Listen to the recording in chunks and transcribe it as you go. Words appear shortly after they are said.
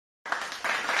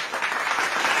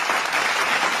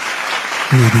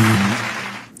വേദിയിൽ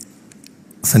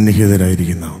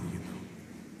സന്നിഹിതരായിരിക്കുന്ന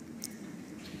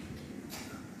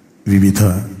വിവിധ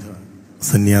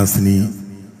സന്യാസിനി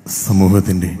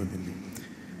സമൂഹത്തിൻ്റെ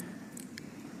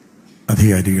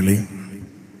അധികാരികളെ,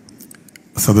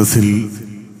 സദസ്സിൽ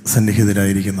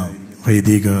സന്നിഹിതരായിരിക്കുന്ന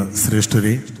വൈദിക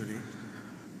ശ്രേഷ്ഠരെ,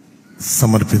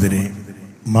 സമർപ്പിതരെ,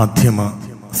 മാധ്യമ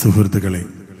സുഹൃത്തുക്കളെ,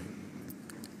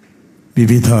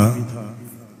 വിവിധ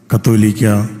കത്തോലിക്ക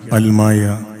അൽമായ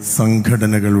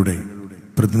സംഘടനകളുടെ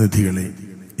പ്രതിനിധികളെ,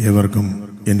 ഏവർക്കും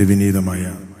എൻ്റെ വിനീതമായ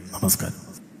നമസ്കാരം.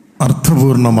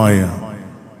 അർത്ഥപൂർണമായ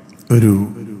ഒരു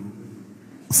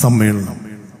സമ്മേളനം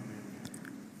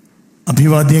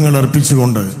അഭിവാദ്യങ്ങൾ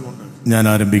അർപ്പിച്ചുകൊണ്ട് ഞാൻ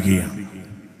ആരംഭിക്കുകയാണ്.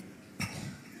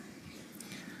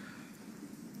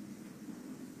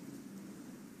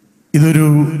 ഇതൊരു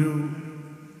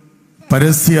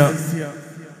പരസ്യ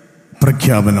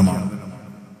പ്രഖ്യാപനമാണ്,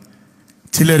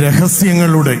 ചില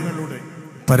രഹസ്യങ്ങളുടെ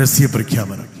പരസ്യ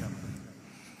പ്രഖ്യാപനം.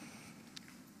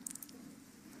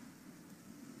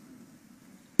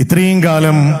 ഇത്രയും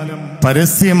കാലം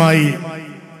പരസ്യമായി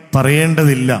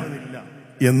പറയേണ്ടതില്ല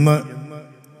എന്ന്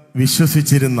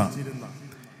വിശ്വസിച്ചിരുന്ന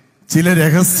ചില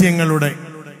രഹസ്യങ്ങളുടെ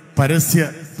പരസ്യ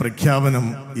പ്രഖ്യാപനം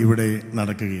ഇവിടെ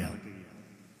നടക്കുകയാണ്.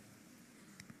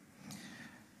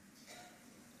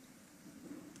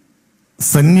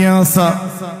 സന്യാസ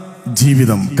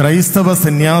ജീവിതം, ക്രൈസ്തവ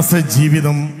സന്യാസ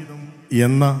ജീവിതം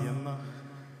എന്ന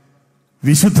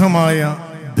വിശുദ്ധമായ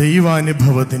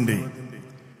ദൈവാനുഭവത്തിൻ്റെ,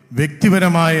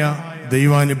 വ്യക്തിപരമായ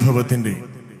ദൈവാനുഭവത്തിൻ്റെ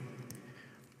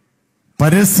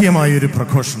പരസ്യമായൊരു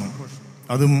പ്രഘോഷണം,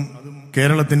 അതും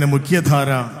കേരളത്തിൻ്റെ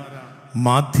മുഖ്യധാര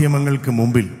മാധ്യമങ്ങൾക്ക്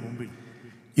മുമ്പിൽ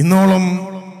ഇന്നോളം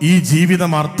ഈ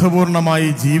ജീവിതം അർത്ഥപൂർണമായി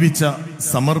ജീവിച്ച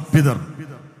സമർപ്പിതർ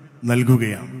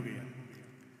നൽകുകയാണ്.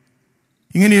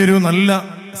 ഇങ്ങനെയൊരു നല്ല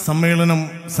സമ്മേളനം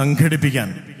സംഘടിപ്പിക്കാൻ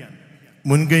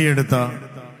മുൻകൈയെടുത്ത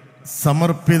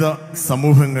സമർപ്പിത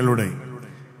സമൂഹങ്ങളുടെ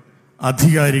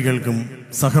അധികാരികൾക്കും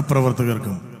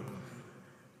സഹപ്രവർത്തകർക്കും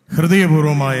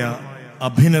ഹൃദയപൂർവമായ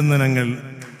അഭിനന്ദനങ്ങൾ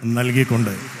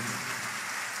നൽകിക്കൊണ്ട്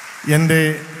എൻ്റെ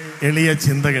എളിയ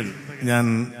ചിന്തകൾ ഞാൻ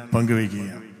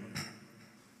പങ്കുവയ്ക്കുകയാണ്.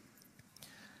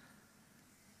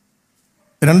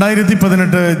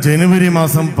 2018 ജനുവരി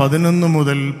മാസം 11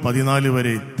 മുതൽ 14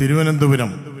 വരെ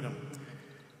തിരുവനന്തപുരം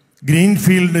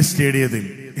ഗ്രീൻഫീൽഡ് സ്റ്റേഡിയത്തിൽ,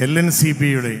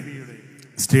 LNCPയുടെ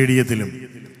സ്റ്റേഡിയത്തിലും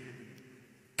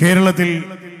കേരളത്തിൽ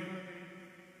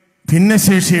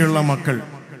ഭിന്നശേഷിയുള്ള മക്കൾ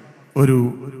ഒരു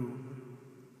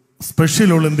സ്പെഷ്യൽ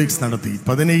ഒളിമ്പിക്സ് നടത്തി.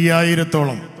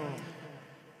 15,000-ഓളം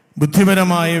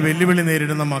ബുദ്ധിപരമായ വെല്ലുവിളി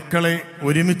നേരിടുന്ന മക്കളെ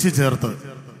ഒരുമിച്ച് ചേർത്ത്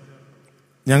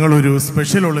ഞങ്ങളൊരു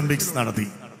സ്പെഷ്യൽ ഒളിമ്പിക്സ് നടത്തി.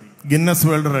 ഗിന്നസ്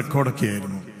വേൾഡ് റെക്കോർഡൊക്കെ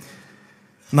ആയിരുന്നു.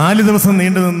 4 ദിവസം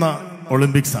നീണ്ടുനിന്ന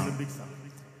ഒളിമ്പിക്സാണ്.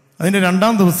 അതിന്റെ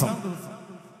 2ാം ദിവസം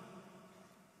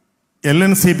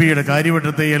LNCPയുടെ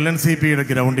കാര്യവട്ടത്തെ LNCPയുടെ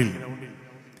ഗ്രൗണ്ടിൽ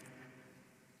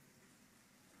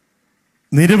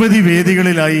നിരവധി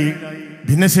വേദികളിലായി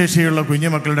ഭിന്നശേഷിയുള്ള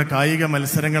കുഞ്ഞുമക്കളുടെ കായിക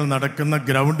മത്സരങ്ങൾ നടക്കുന്ന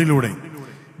ഗ്രൗണ്ടിലൂടെ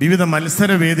വിവിധ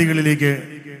മത്സര വേദികളിലേക്ക്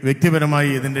വ്യക്തിപരമായി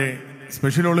ഇതിന്റെ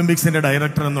സ്പെഷ്യൽ ഒളിമ്പിക്സിന്റെ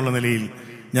ഡയറക്ടർ എന്നുള്ള നിലയിൽ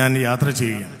ഞാൻ യാത്ര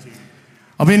ചെയ്യുകയാണ്.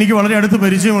 അപ്പൊ എനിക്ക് വളരെ അടുത്ത്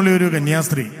പരിചയമുള്ള ഒരു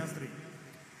കന്യാസ്ത്രീ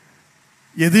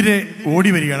എതിരെ ഓടി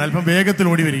വരികയാണ്, അല്പം വേഗത്തിൽ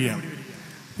ഓടി വരികയാണ്.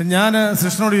 ഞാൻ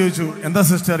സിസ്റ്ററിനോട് ചോദിച്ചു, എന്താ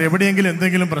സിസ്റ്റർ, എവിടെയെങ്കിലും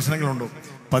എന്തെങ്കിലും പ്രശ്നങ്ങളുണ്ടോ?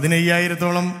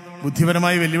 15,000-ഓളം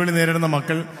ബുദ്ധിപരമായി വെല്ലുവിളി നേരിടുന്ന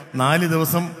മക്കൾ 4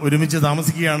 ദിവസം ഒരുമിച്ച്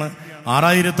താമസിക്കുകയാണ്.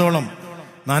 6,000-ഓളം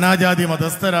നാനാജാതി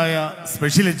മതസ്ഥരായ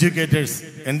സ്പെഷ്യൽ എഡ്യൂക്കേറ്റേഴ്സ്,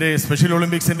 എൻ്റെ സ്പെഷ്യൽ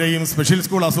ഒളിമ്പിക്സിൻ്റെയും സ്പെഷ്യൽ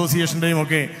സ്കൂൾ അസോസിയേഷൻ്റെയും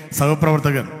ഒക്കെ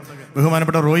സഹപ്രവർത്തകർ,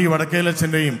 ബഹുമാനപ്പെട്ട റോയി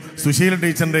വടക്കേലച്ചൻ്റെയും സുശീല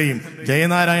ടീച്ചറിൻ്റെയും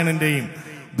ജയനാരായണൻ്റെയും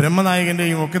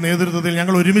ബ്രഹ്മനായകൻ്റെയും ഒക്കെ നേതൃത്വത്തിൽ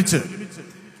ഞങ്ങൾ ഒരുമിച്ച്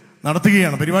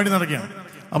നടത്തുകയാണ്, പരിപാടി നടക്കുകയാണ്.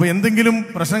 അപ്പോൾ എന്തെങ്കിലും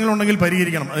പ്രശ്നങ്ങളുണ്ടെങ്കിൽ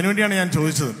പരിഹരിക്കണം. അതിനുവേണ്ടിയാണ് ഞാൻ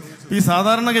ചോദിച്ചത്. ഈ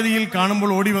സാധാരണഗതിയിൽ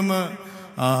കാണുമ്പോൾ ഓടി വന്ന്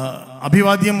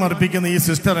അഭിവാദ്യം അർപ്പിക്കുന്ന ഈ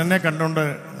സിസ്റ്റർ എന്നെ കണ്ടുകൊണ്ട്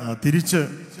തിരിച്ച്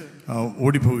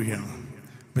ഓടിപ്പോവുകയാണ്.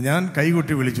 അപ്പം ഞാൻ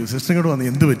കൈകൊട്ടി വിളിച്ചു, സിസ്റ്റർ ഇങ്ങോട്ട് വന്ന്,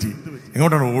 എന്ത് പറ്റി,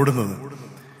 എങ്ങോട്ടാണ് ഓടുന്നത്?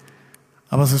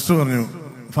 അപ്പോൾ സിസ്റ്റർ പറഞ്ഞു,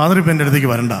 ഫാദർ ഇപ്പം എൻ്റെ അടുത്തേക്ക്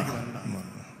വരണ്ട.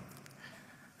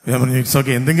 ഞാൻ പറഞ്ഞു, ഇറ്റ്സ്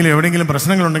ഓക്കെ, എന്തെങ്കിലും എവിടെയെങ്കിലും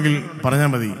പ്രശ്നങ്ങളുണ്ടെങ്കിൽ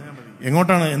പറഞ്ഞാൽ മതി.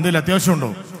 എങ്ങോട്ടാണ്, എന്തെങ്കിലും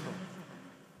അത്യാവശ്യമുണ്ടോ?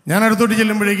 ഞാൻ അടുത്തോട്ട്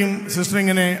ചെല്ലുമ്പോഴേക്കും സിസ്റ്റർ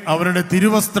ഇങ്ങനെ അവരുടെ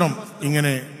തിരുവസ്ത്രം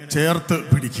ഇങ്ങനെ ചേർത്ത്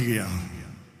പിടിക്കുകയാണ്.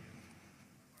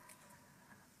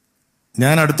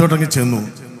 ഞാൻ അടുത്തോട്ടങ്ങ് ചെന്നു.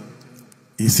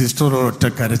 ഈ സിസ്റ്റർ ഒറ്റ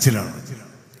കരച്ചിലാണ്.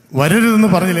 വരരുതെന്ന്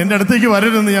പറഞ്ഞില്ലേ, എൻ്റെ അടുത്തേക്ക്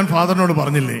വരരുതെന്ന് ഞാൻ ഫാദറിനോട്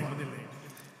പറഞ്ഞില്ലേ?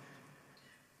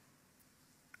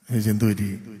 എന്തു പറ്റി,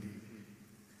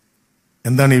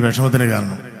 എന്താണ് ഈ വിഷമത്തിന്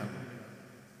കാരണം?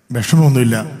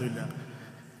 വിഷമമൊന്നുമില്ല.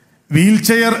 വീൽ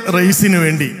ചെയർ റേസിന്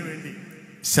വേണ്ടി,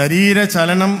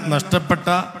 ശരീരചലനം നഷ്ടപ്പെട്ട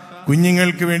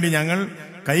കുഞ്ഞുങ്ങൾക്ക് വേണ്ടി, ഞങ്ങൾ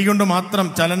കൈകൊണ്ട് മാത്രം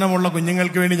ചലനമുള്ള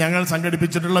കുഞ്ഞുങ്ങൾക്ക് വേണ്ടി ഞങ്ങൾ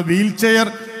സംഘടിപ്പിച്ചിട്ടുള്ള വീൽ ചെയർ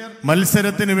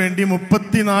മത്സരത്തിന് വേണ്ടി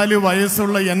 34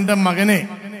 വയസ്സുള്ള എൻ്റെ മകനെ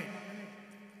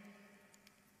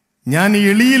ഞാൻ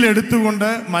എളിയിലെടുത്തുകൊണ്ട്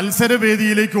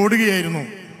മത്സരവേദിയിലേക്ക് ഓടുകയായിരുന്നു.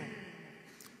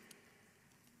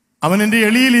 അവൻ എൻ്റെ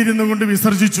എളിയിലിരുന്നു കൊണ്ട്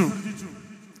വിസർജിച്ചു.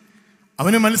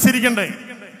 അവന് മത്സരിക്കണ്ടേ?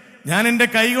 ഞാൻ എൻ്റെ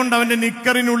കൈ കൊണ്ട് അവന്റെ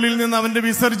നിക്കറിനുള്ളിൽ നിന്ന് അവന്റെ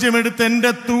വിസർജ്യം എടുത്ത്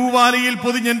എൻ്റെ തൂവാലയിൽ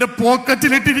പൊതിഞ്ഞ് എൻ്റെ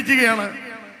പോക്കറ്റിലിട്ടിരിക്കുകയാണ്.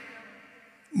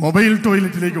 മൊബൈൽ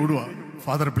ടോയ്ലറ്റിലേക്ക് ഓടുക.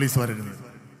 ഫാദർ പ്ലീസ് വരരുത്.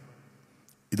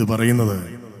 ഇത് പറയുന്നത്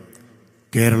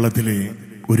കേരളത്തിലെ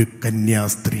ഒരു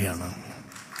കന്യാസ്ത്രീയാണ്.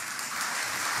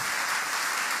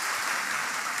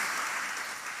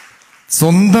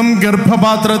 സ്വന്തം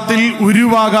ഗർഭപാത്രത്തിൽ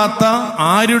ഉരുവാകാത്ത,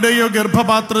 ആരുടെയോ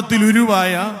ഗർഭപാത്രത്തിൽ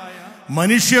ഉരുവായ,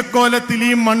 മനുഷ്യക്കോലത്തിൽ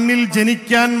ഈ മണ്ണിൽ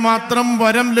ജനിക്കാൻ മാത്രം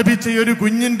വരം ലഭിച്ച ഒരു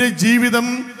കുഞ്ഞിന്റെ ജീവിതം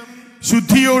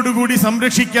ശുദ്ധിയോടുകൂടി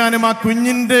സംരക്ഷിക്കാനും ആ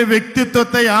കുഞ്ഞിന്റെ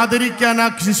വ്യക്തിത്വത്തെ ആദരിക്കാൻ, ആ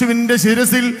ശിശുവിന്റെ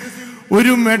ശിരസിൽ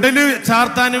ഒരു മെഡല്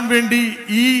ചാർത്താനും വേണ്ടി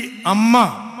ഈ അമ്മ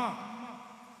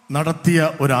നടത്തിയ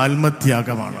ഒരു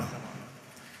ആത്മത്യാഗമാണ്.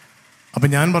 അപ്പൊ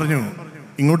ഞാൻ പറഞ്ഞു,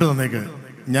 ഇങ്ങോട്ട് തന്നേക്ക്,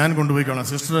 ഞാൻ കൊണ്ടുപോയിക്കോളാം,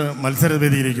 സിസ്റ്റർ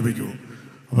മത്സരവേദിയിലേക്ക് പോയിക്കോ.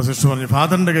 അപ്പൊ സിസ്റ്റർ പറഞ്ഞു,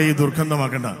 ഫാദറിന്റെ കൈ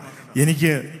ദുർഗന്ധമാക്കണ്ട,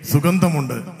 എനിക്ക്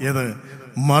സുഗന്ധമുണ്ട്. ഏത്?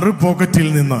 മറു പോക്കറ്റിൽ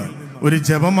നിന്ന് ഒരു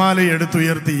ജപമാല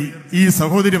എടുത്തുയർത്തി ഈ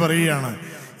സഹോദരി പറയുകയാണ്,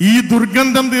 ഈ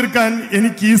ദുർഗന്ധം തീർക്കാൻ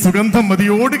എനിക്ക് ഈ സുഗന്ധം മതി.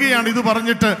 ഓടുകയാണ്. ഇത്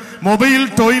പറഞ്ഞിട്ട് മൊബൈൽ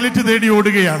ടോയ്ലറ്റ് തേടി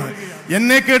ഓടുകയാണ്.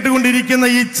 എന്നെ കേട്ടുകൊണ്ടിരിക്കുന്ന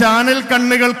ഈ ചാനൽ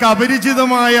കണ്ണുകൾക്ക്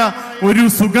അപരിചിതമായ ഒരു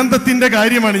സുഗന്ധത്തിന്റെ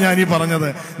കാര്യമാണ് ഞാൻ ഈ പറഞ്ഞത്.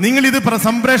 നിങ്ങൾ ഇത്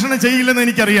സംപ്രേഷണം ചെയ്യില്ലെന്ന്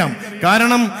എനിക്കറിയാം.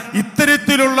 കാരണം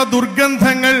ഇത്തരത്തിലുള്ള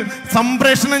ദുർഗന്ധങ്ങൾ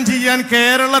സംപ്രേഷണം ചെയ്യാൻ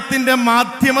കേരളത്തിന്റെ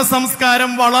മാധ്യമ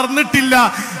സംസ്കാരം വളർന്നിട്ടില്ല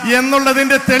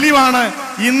എന്നുള്ളതിന്റെ തെളിവാണ്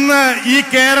ഇന്ന് ഈ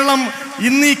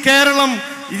കേരളം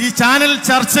ഈ ചാനൽ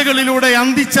ചർച്ചകളിലൂടെ,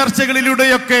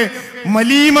 അന്തിച്ചർച്ചകളിലൂടെയൊക്കെ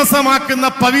മലീമസമാക്കുന്ന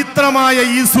പവിത്രമായ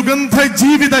ഈ സുഗന്ധ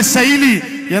ജീവിത ശൈലി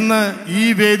എന്ന് ഈ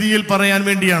വേദിയിൽ പറയാൻ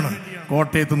വേണ്ടിയാണ്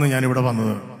കോട്ടയത്ത് നിന്ന് ഞാനിവിടെ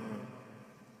വന്നത്.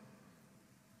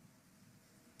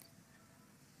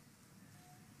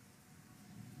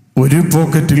 ഒരു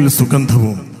പോക്കറ്റിൽ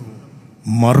സുഗന്ധവും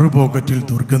മറു പോക്കറ്റിൽ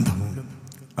ദുർഗന്ധവും.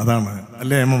 അതാണ്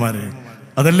അല്ലേ അമ്മമാരെ?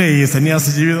 അതല്ലേ ഈ സന്യാസ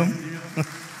ജീവിതം?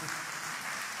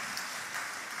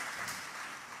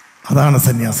 അതാണ്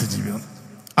സന്യാസ ജീവിതം.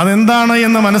 അതെന്താണ്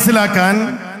എന്ന് മനസ്സിലാക്കാൻ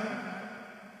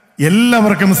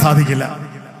എല്ലാവർക്കും സാധിക്കില്ല.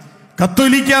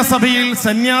 കത്തോലിക്ക സഭയിൽ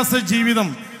സന്യാസ ജീവിതം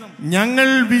ഞങ്ങൾ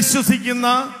വിശ്വസിക്കുന്ന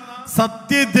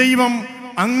സത്യദൈവം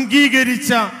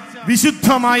അംഗീകരിച്ച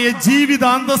വിശുദ്ധമായ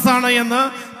ജീവിതാന്തസ്സാണ് എന്ന്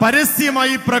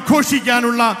പരസ്യമായി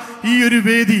പ്രഘോഷിക്കാനുള്ള ഈ ഒരു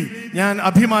വേദി ഞാൻ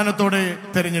അഭിമാനത്തോടെ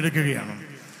തിരഞ്ഞെടുക്കുകയാണ്.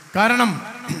 കാരണം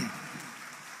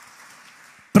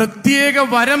പ്രത്യേക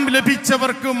വരം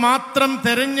ലഭിച്ചവർക്ക് മാത്രം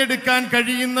തിരഞ്ഞെടുക്കാൻ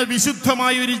കഴിയുന്ന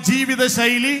വിശുദ്ധമായ ഒരു ജീവിത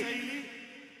ശൈലി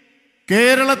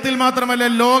കേരളത്തിൽ മാത്രമല്ല,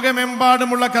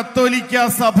 ലോകമെമ്പാടുമുള്ള കത്തോലിക്ക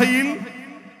സഭയിൽ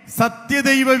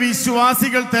സത്യദൈവ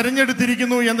വിശ്വാസികൾ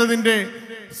തെരഞ്ഞെടുത്തിരിക്കുന്നു എന്നതിന്റെ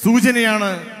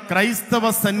സൂചനയാണ് ക്രൈസ്തവ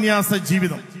സന്യാസ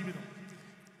ജീവിതം.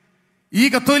 ഈ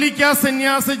കത്തോലിക്ക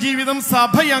സന്യാസ ജീവിതം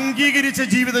സഭ അംഗീകരിച്ച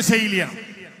ജീവിത ശൈലിയാണ്.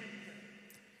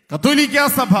 കത്തോലിക്ക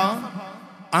സഭ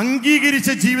അംഗീകരിച്ച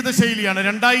ജീവിത ശൈലിയാണ്.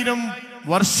 2000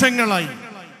 വർഷങ്ങളായി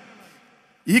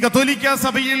ഈ കത്തോലിക്ക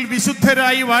സഭയിൽ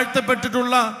വിശുദ്ധരായി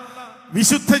വാഴ്ത്തപ്പെട്ടിട്ടുള്ള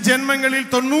വിശുദ്ധ ജന്മങ്ങളിൽ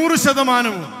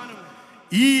 90%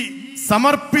 ഈ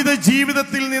സമർപ്പിത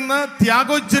ജീവിതത്തിൽ നിന്ന്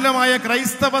ത്യാഗോജ്വലമായ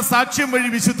ക്രൈസ്തവ സാക്ഷ്യം വഴി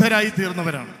വിശുദ്ധരായി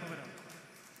തീർന്നവരാണ്.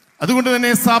 അതുകൊണ്ട്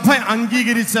തന്നെ സഭ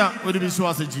അംഗീകരിച്ച ഒരു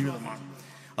വിശ്വാസ ജീവിതമാണ്.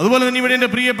 അതുപോലെ തന്നെ ഇവിടെ എൻ്റെ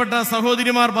പ്രിയപ്പെട്ട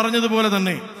സഹോദരിമാർ പറഞ്ഞതുപോലെ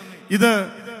തന്നെ ഇത്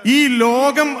ഈ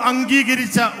ലോകം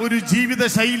അംഗീകരിച്ച ഒരു ജീവിത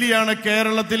ശൈലിയാണ്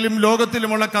കേരളത്തിലും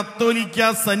ലോകത്തിലുമുള്ള കത്തോലിക്ക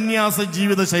സന്യാസ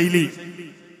ജീവിത ശൈലി.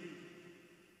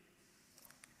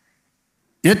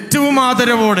 ഏറ്റവും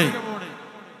ആദരവോടെ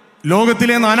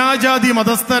ലോകത്തിലെ നാനാജാതി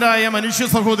മതസ്ഥരായ മനുഷ്യ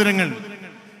സഹോദരങ്ങൾ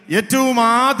ഏറ്റവും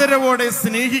ആദരവോടെ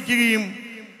സ്നേഹിക്കുകയും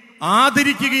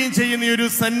ആദരിക്കുകയും ചെയ്യുന്ന ഒരു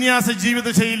സന്യാസ ജീവിത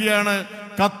ശൈലിയാണ്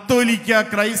കത്തോലിക്ക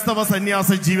ക്രൈസ്തവ സന്യാസ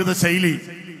ജീവിത ശൈലി.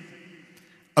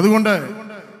 അതുകൊണ്ട്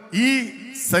ഈ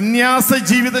സന്യാസ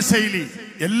ജീവിത ശൈലി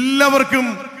എല്ലാവർക്കും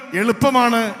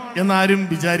എളുപ്പമാണ് എന്നാരും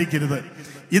വിചാരിക്കരുത്.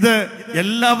 ഇത്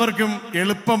എല്ലാവർക്കും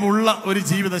എളുപ്പമുള്ള ഒരു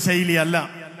ജീവിത ശൈലിയല്ല.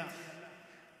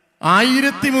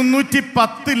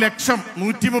 1310 ലക്ഷം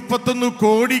 131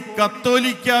 കോടി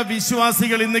കത്തോലിക്ക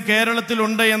വിശ്വാസികൾ ഇന്ന്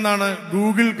കേരളത്തിലുണ്ട് എന്നാണ്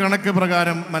ഗൂഗിൾ കണക്ക്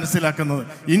പ്രകാരം മനസ്സിലാക്കുന്നത്.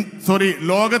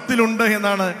 ലോകത്തിലുണ്ട്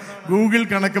എന്നാണ് ഗൂഗിൾ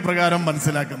കണക്ക് പ്രകാരം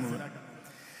മനസ്സിലാക്കുന്നത്.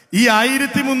 ഈ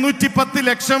 1310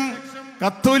 ലക്ഷം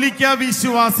കത്തോലിക്ക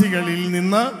വിശ്വാസികളിൽ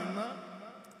നിന്ന്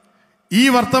ഈ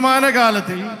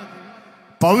വർത്തമാനകാലത്തിൽ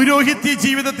പൗരോഹിത്യ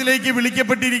ജീവിതത്തിലേക്ക്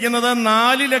വിളിക്കപ്പെട്ടിരിക്കുന്നത്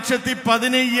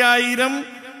 4,15,000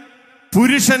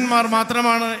 പുരുഷന്മാർ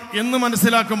മാത്രമാണ് എന്ന്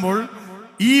മനസ്സിലാക്കുമ്പോൾ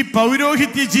ഈ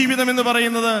പൗരോഹിത്യ ജീവിതം എന്ന്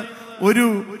പറയുന്നത് ഒരു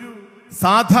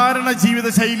സാധാരണ ജീവിത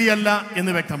ശൈലിയല്ല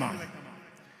എന്ന് വ്യക്തമാണ്.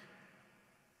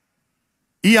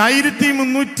 ഈ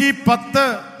 1310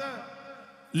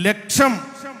 ലക്ഷം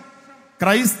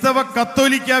ക്രൈസ്തവ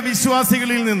കത്തോലിക്ക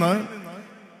വിശ്വാസികളിൽ നിന്ന്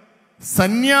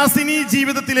സന്യാസിനി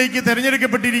ജീവിതത്തിലേക്ക്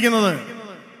തെരഞ്ഞെടുക്കപ്പെട്ടിരിക്കുന്നത്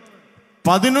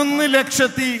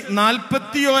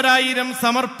 11,41,000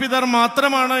 സമർപ്പിതർ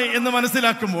മാത്രമാണ് എന്ന്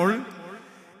മനസ്സിലാക്കുമ്പോൾ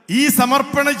ഈ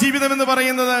സമർപ്പണ ജീവിതം എന്ന്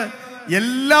പറയുന്നത്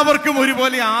എല്ലാവർക്കും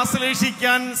ഒരുപോലെ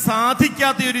ആശ്ലേഷിക്കാൻ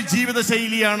സാധിക്കാത്ത ഒരു ജീവിത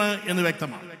ശൈലിയാണ് എന്ന്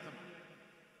വ്യക്തമാണ്.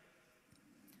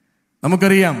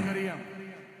 നമുക്കറിയാം,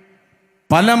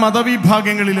 പല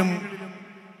മതവിഭാഗങ്ങളിലും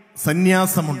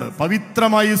സന്യാസമുണ്ട്,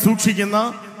 പവിത്രമായി സൂക്ഷിക്കുന്ന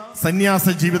സന്യാസ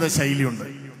ജീവിത ശൈലിയുണ്ട്.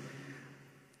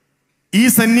 ഈ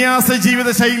സന്യാസ ജീവിത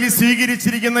ശൈലി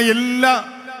സ്വീകരിച്ചിരിക്കുന്ന എല്ലാ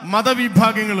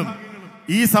മതവിഭാഗങ്ങളും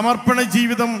ഈ സമർപ്പണ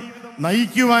ജീവിതം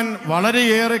നയിക്കുവാൻ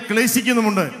വളരെയേറെ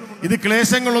ക്ലേശിക്കുന്നുമുണ്ട്. ഇത്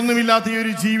ക്ലേശങ്ങളൊന്നുമില്ലാത്ത ഈ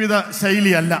ഒരു ജീവിത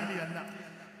ശൈലിയല്ല.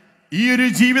 ഈ ഒരു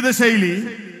ജീവിത ശൈലി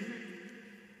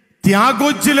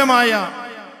ത്യാഗോജ്വലമായ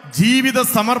ജീവിത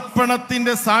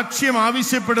സമർപ്പണത്തിന്റെ സാക്ഷ്യം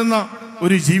ആവശ്യപ്പെടുന്ന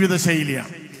ഒരു ജീവിത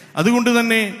ശൈലിയാണ്. അതുകൊണ്ട്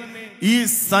തന്നെ ഈ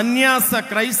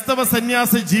ക്രൈസ്തവ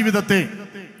സന്യാസ ജീവിതത്തെ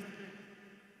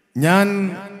ഞാൻ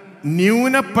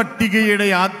ന്യൂനപട്ടികയുടെ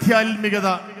ആധ്യാത്മികത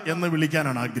എന്ന്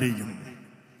വിളിക്കാനാണ് ആഗ്രഹിക്കുന്നത്.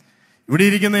 ഇവിടെ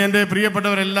ഇരിക്കുന്ന എൻ്റെ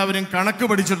പ്രിയപ്പെട്ടവരെല്ലാവരും കണക്ക്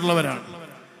പഠിച്ചിട്ടുള്ളവരാണ്.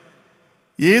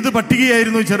 ഏത്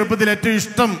പട്ടികയായിരുന്നു ചെറുപ്പത്തിൽ ഏറ്റവും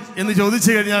ഇഷ്ടം എന്ന് ചോദിച്ചു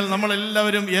കഴിഞ്ഞാൽ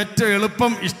നമ്മളെല്ലാവരും ഏറ്റവും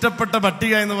എളുപ്പം ഇഷ്ടപ്പെട്ട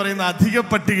പട്ടിക എന്ന് പറയുന്ന അധിക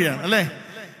പട്ടികയാണ്, അല്ലേ?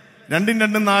 2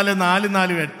 2 4 4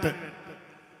 4 8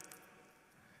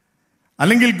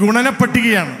 അല്ലെങ്കിൽ ഗുണന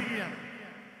പട്ടികയാണ്.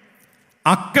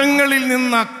 അക്കങ്ങളിൽ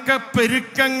നിന്ന്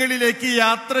അക്കപ്പെരുക്കങ്ങളിലേക്ക്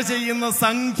യാത്ര ചെയ്യുന്ന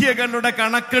സംഖ്യകളുടെ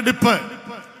കണക്കെടുപ്പ്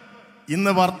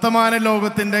ഇന്ന് വർത്തമാന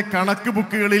ലോകത്തിന്റെ കണക്ക്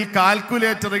ബുക്കുകളിൽ,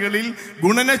 കാൽക്കുലേറ്ററുകളിൽ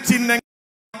ഗുണനചിഹ്നങ്ങൾ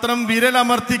മാത്രം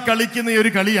വിരലമർത്തി കളിക്കുന്ന ഒരു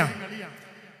കളിയാണ്.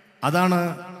 അതാണ്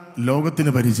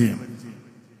ലോകത്തിന് പരിചയം.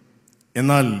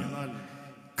 എന്നാൽ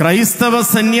ക്രൈസ്തവ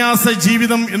സന്യാസ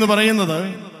ജീവിതം എന്ന് പറയുന്നത്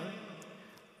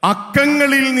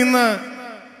അക്കങ്ങളിൽ നിന്ന്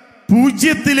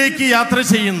പൂജ്യത്തിലേക്ക് യാത്ര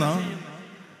ചെയ്യുന്ന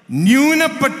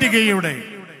ന്യൂനപട്ടികയുടെ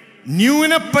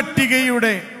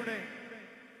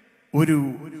ഒരു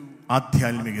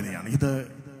ആധ്യാത്മികതയാണ്. ഇത്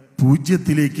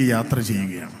പൂജ്യത്തിലേക്ക് യാത്ര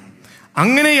ചെയ്യുകയാണ്.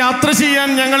 അങ്ങനെ യാത്ര ചെയ്യാൻ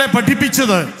ഞങ്ങളെ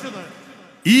പഠിപ്പിച്ചത്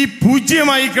ഈ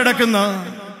പൂജ്യമായി കിടക്കുന്ന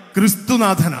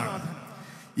ക്രിസ്തുനാഥനാണ്.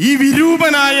 ഈ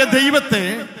വിരൂപനായ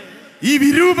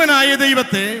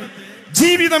ദൈവത്തെ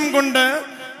ജീവിതം കൊണ്ട്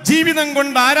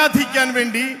ആരാധിക്കാൻ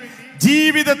വേണ്ടി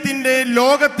ജീവിതത്തിന്റെ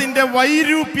ലോകത്തിന്റെ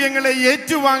വൈരൂപ്യങ്ങളെ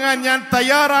ഏറ്റുവാങ്ങാൻ ഞാൻ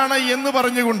തയ്യാറാണ് എന്ന്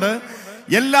പറഞ്ഞുകൊണ്ട്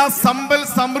എല്ലാ സമ്പൽ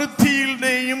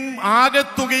സമൃദ്ധിയുടെയും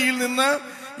ആകത്തുകയിൽ നിന്ന്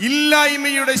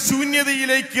ഇല്ലായ്മയുടെ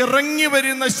ശൂന്യതയിലേക്ക് ഇറങ്ങി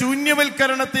വരുന്ന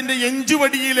ശൂന്യവൽക്കരണത്തിന്റെ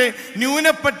എഞ്ചുവടിയിലെ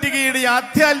ന്യൂനപട്ടികയുടെ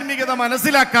ആധ്യാത്മികത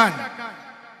മനസ്സിലാക്കാൻ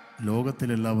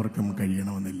ലോകത്തിലെല്ലാവർക്കും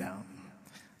കഴിയണമെന്നില്ല.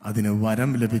 അതിന്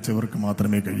വരം ലഭിച്ചവർക്ക്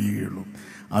മാത്രമേ കഴിയുകയുള്ളൂ.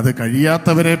 അത്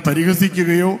കഴിയാത്തവരെ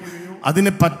പരിഹസിക്കുകയോ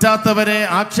അതിന് പറ്റാത്തവരെ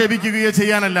ആക്ഷേപിക്കുകയോ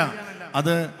ചെയ്യാനല്ല.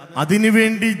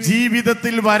 അതിനുവേണ്ടി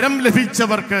ജീവിതത്തിൽ വരം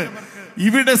ലഭിച്ചവർക്ക്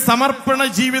ഇവിടെ സമർപ്പണ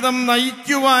ജീവിതം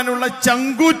നയിക്കുവാനുള്ള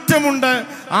ചങ്കൂറ്റമുണ്ട്,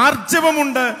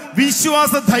 ആർജവമുണ്ട്,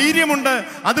 വിശ്വാസ ധൈര്യമുണ്ട്.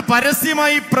 അത്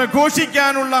പരസ്യമായി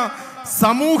പ്രഘോഷിക്കാനുള്ള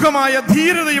സമൂഹമായ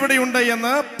ധീരത ഇവിടെയുണ്ട്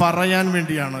എന്ന് പറയാൻ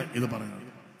വേണ്ടിയാണ് ഇത് പറഞ്ഞത്.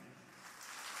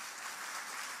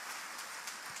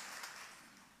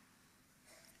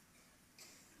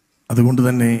 അതുകൊണ്ട്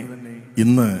തന്നെ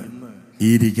ഇന്ന് ഈ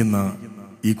ഇരിക്കുന്ന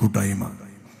ഈ കൂട്ടായ്മ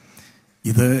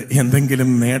ഇത് എന്തെങ്കിലും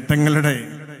നേട്ടങ്ങളുടെ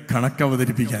കണക്ക്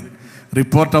അവതരിപ്പിക്കാൻ,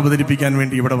 റിപ്പോർട്ട് അവതരിപ്പിക്കാൻ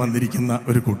വേണ്ടി ഇവിടെ വന്നിരിക്കുന്ന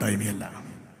ഒരു കൂട്ടായ്മയല്ല.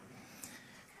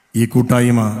 ഈ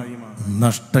കൂട്ടായ്മ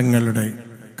നഷ്ടങ്ങളുടെ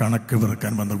കണക്ക്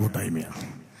വെറുക്കാൻ വന്ന കൂട്ടായ്മയാണ്.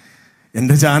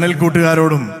 എൻ്റെ ചാനൽ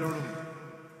കൂട്ടുകാരോടും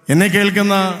എന്നെ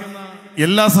കേൾക്കുന്ന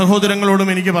എല്ലാ സഹോദരങ്ങളോടും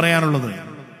എനിക്ക് പറയാനുള്ളത്,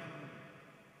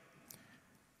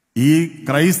 ഈ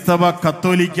ക്രൈസ്തവ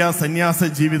കത്തോലിക്ക സന്യാസ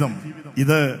ജീവിതം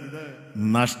ഇത്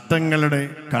നഷ്ടങ്ങളുടെ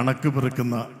കണക്ക്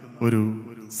പെറുക്കുന്ന ഒരു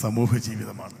സമൂഹ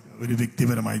ജീവിതമാണ്, ഒരു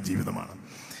വ്യക്തിപരമായ ജീവിതമാണ്.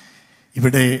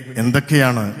 ഇവിടെ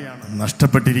എന്തൊക്കെയാണ്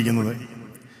നഷ്ടപ്പെട്ടിരിക്കുന്നത്?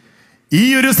 ഈ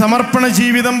ഒരു സമർപ്പണ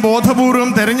ജീവിതം ബോധപൂർവം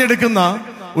തെരഞ്ഞെടുക്കുന്ന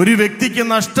ഒരു വ്യക്തിക്ക്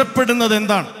നഷ്ടപ്പെടുന്നത്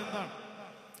എന്താണ്?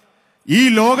 ഈ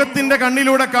ലോകത്തിന്റെ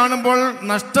കണ്ണിലൂടെ കാണുമ്പോൾ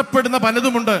നഷ്ടപ്പെടുന്ന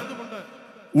പലതുമുണ്ട്.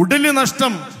 ഉടല്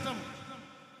നഷ്ടം.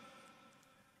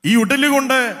 ഈ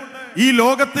ഉടലുകൊണ്ട് ഈ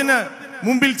ലോകത്തിന്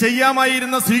മുമ്പിൽ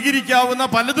ചെയ്യാമായിരുന്ന, സ്വീകരിക്കാവുന്ന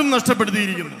പലതും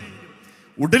നഷ്ടപ്പെടുത്തിയിരിക്കുന്നു.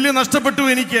 ഉടല് നഷ്ടപ്പെട്ടു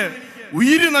എനിക്ക്,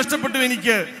 ഉയിര് നഷ്ടപ്പെട്ടു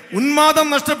എനിക്ക്, ഉന്മാദം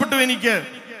നഷ്ടപ്പെട്ടു എനിക്ക്.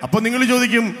 അപ്പൊ നിങ്ങൾ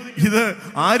ചോദിക്കും, ഇത്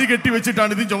ആര്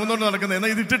കെട്ടിവെച്ചിട്ടാണ് ഇത് ചുമന്നുകൊണ്ട് നടക്കുന്നത്?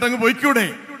 എന്നാൽ ഇത് ഇട്ടിട്ട് അങ്ങ് പോയിക്കൂടെ?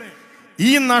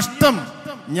 ഈ നഷ്ടം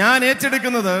ഞാൻ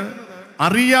ഏറ്റെടുക്കുന്നത്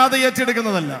അറിയാതെ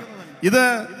ഏറ്റെടുക്കുന്നതല്ല. ഇത്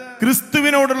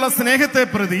ക്രിസ്തുവിനോടുള്ള സ്നേഹത്തെ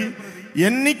പ്രതി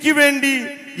എനിക്ക് വേണ്ടി,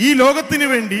 ഈ ലോകത്തിന്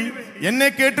വേണ്ടി എന്നെ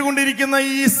കേട്ടുകൊണ്ടിരിക്കുന്ന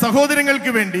ഈ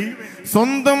സഹോദരങ്ങൾക്ക് വേണ്ടി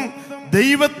സ്വന്തം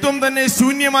ദൈവത്വം തന്നെ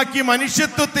ശൂന്യമാക്കി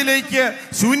മനുഷ്യത്വത്തിലേക്ക്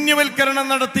ശൂന്യവൽക്കരണം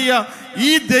നടത്തിയ ഈ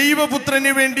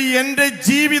ദൈവപുത്രന് വേണ്ടി എൻ്റെ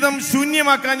ജീവിതം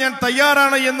ശൂന്യമാക്കാൻ ഞാൻ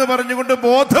തയ്യാറാണ് എന്ന് പറഞ്ഞുകൊണ്ട്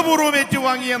ബോധപൂർവം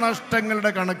ഏറ്റുവാങ്ങിയ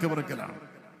നഷ്ടങ്ങളുടെ കണക്ക് പെറുക്കലാണ്.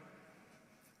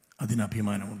 അതിന്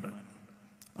അഭിമാനമുണ്ട്.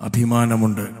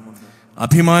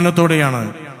 അഭിമാനത്തോടെയാണ്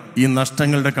ഈ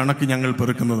നഷ്ടങ്ങളുടെ കണക്ക് ഞങ്ങൾ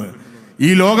പെറുക്കുന്നത്. ഈ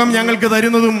ലോകം ഞങ്ങൾക്ക്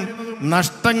തരുന്നതും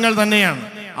നഷ്ടങ്ങൾ തന്നെയാണ്.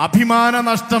 അഭിമാന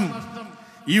നഷ്ടം.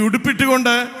 ഈ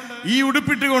ഉടുപ്പിട്ടുകൊണ്ട്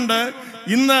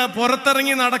ഇന്ന്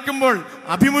പുറത്തിറങ്ങി നടക്കുമ്പോൾ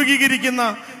അഭിമുഖീകരിക്കുന്ന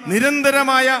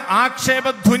നിരന്തരമായ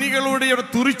ആക്ഷേപധ്വനികളുടെ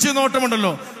തുറിച്ചു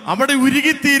നോട്ടമുണ്ടല്ലോ, അവിടെ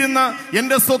ഉരുകിത്തീരുന്ന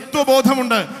എൻ്റെ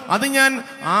സ്വത്വബോധമുണ്ട്. അത്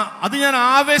ഞാൻ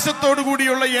ആവേശത്തോടു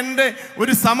കൂടിയുള്ള എൻ്റെ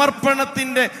ഒരു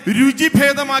സമർപ്പണത്തിൻ്റെ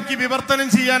രുചിഭേദമാക്കി വിവർത്തനം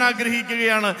ചെയ്യാൻ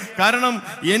ആഗ്രഹിക്കുകയാണ്. കാരണം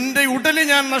എൻ്റെ ഉടല്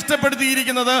ഞാൻ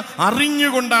നഷ്ടപ്പെടുത്തിയിരിക്കുന്നത്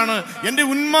അറിഞ്ഞുകൊണ്ടാണ്. എൻ്റെ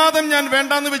ഉന്മാദം ഞാൻ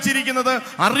വേണ്ടാന്ന് വെച്ചിരിക്കുന്നത്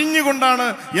അറിഞ്ഞുകൊണ്ടാണ്.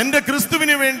 എൻ്റെ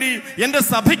ക്രിസ്തുവിന് വേണ്ടി, എൻ്റെ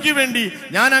സഭയ്ക്ക് വേണ്ടി,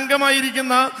 ഞാൻ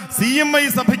അംഗമായിരിക്കുന്ന CMI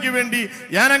സഭയ്ക്ക് വേണ്ടി,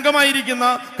 ഞാൻ അംഗമായിരിക്കുന്ന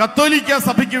കത്തോലിക്ക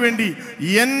സഭയ്ക്ക് വേണ്ടി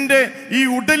എൻ്റെ ഈ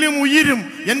ഉടലും ഉയിരും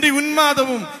എൻ്റെ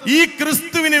ഉന്മാദവും ഈ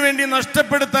ക്രിസ്തുവിന് വേണ്ടി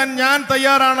നഷ്ടപ്പെടുത്താൻ ഞാൻ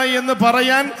തയ്യാറാണ് എന്ന്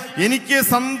പറയാൻ എനിക്ക്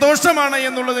സന്തോഷമാണ്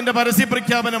എന്നുള്ളതിന്റെ പരസ്യ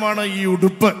പ്രഖ്യാപനമാണ് ഈ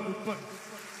ഉടുപ്പ്.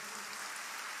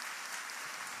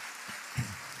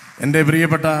 എൻ്റെ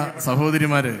പ്രിയപ്പെട്ട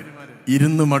സഹോദരിമാര്,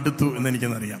 ഇരുന്ന് മടുത്തു എന്ന്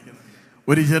എനിക്കെന്നറിയാം.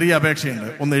 ഒരു ചെറിയ അപേക്ഷയുണ്ട്,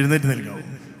 ഒന്ന് എഴുന്നേറ്റ് നിൽക്കാവൂ.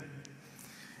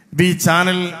 ഈ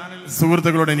ചാനൽ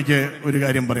സുഹൃത്തുക്കളോട് എനിക്ക് ഒരു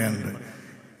കാര്യം പറയാനുണ്ട്.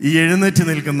 ഈ എഴുന്നേറ്റ്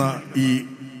നിൽക്കുന്ന ഈ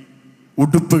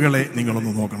ഉടുപ്പുകളെ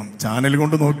നിങ്ങളൊന്ന് നോക്കണം. ചാനൽ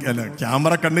കൊണ്ട് നോക്കിയല്ല,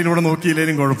 ക്യാമറ കണ്ണിലൂടെ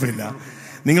നോക്കിയില്ലേലും കുഴപ്പമില്ല,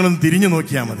 നിങ്ങളൊന്ന് തിരിഞ്ഞു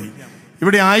നോക്കിയാൽ മതി.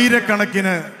 ഇവിടെ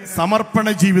ആയിരക്കണക്കിന് സമർപ്പണ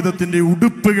ജീവിതത്തിന്റെ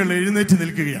ഉടുപ്പുകൾ എഴുന്നേറ്റ്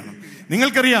നിൽക്കുകയാണ്.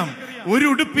 നിങ്ങൾക്കറിയാം, ഒരു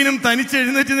ഉടുപ്പിനും തനിച്ച്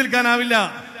എഴുന്നേറ്റ് നിൽക്കാനാവില്ല.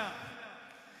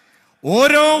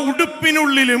 ഓരോ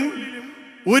ഉടുപ്പിനുള്ളിലും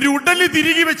ഒരു ഉടല്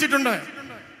തിരികെ വെച്ചിട്ടുണ്ട്.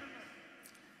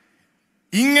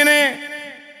 ഇങ്ങനെ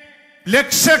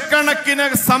ലക്ഷക്കണക്കിന്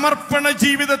സമർപ്പണ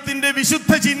ജീവിതത്തിന്റെ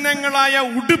വിശുദ്ധ ചിഹ്നങ്ങളായ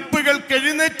ഉടുപ്പുകൾക്ക്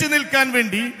എഴുന്നേറ്റ് നിൽക്കാൻ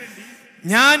വേണ്ടി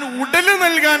ഞാൻ ഉടല്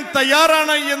നൽകാൻ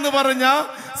തയ്യാറാണ് എന്ന് പറഞ്ഞ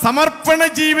സമർപ്പണ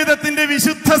ജീവിതത്തിന്റെ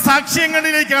വിശുദ്ധ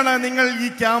സാക്ഷ്യങ്ങളിലേക്കാണ് നിങ്ങൾ ഈ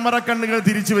ക്യാമറ കണ്ണുകൾ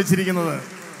തിരിച്ചു വെച്ചിരിക്കുന്നത്.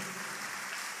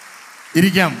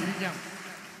 ഇരിക്കാം.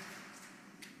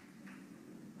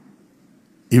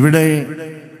 ഇവിടെ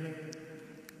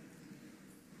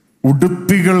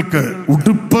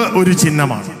ഉടുപ്പ് ഒരു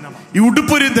ചിഹ്നമാണ്. ഈ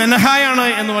ഉടുപ്പ് ഒരു ധനഹായാണ്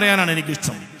എന്ന് പറയാനാണ്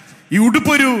എനിക്കിഷ്ടം. ഈ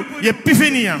ഉടുപ്പ് ഒരു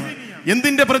എപ്പിഫനിയാണ്.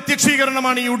 എന്തിന്റെ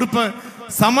പ്രത്യക്ഷീകരണമാണ് ഈ ഉടുപ്പ്?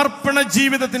 സമർപ്പണ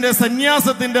ജീവിതത്തിന്റെ,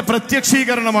 സന്യാസത്തിന്റെ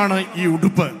പ്രത്യക്ഷീകരണമാണ് ഈ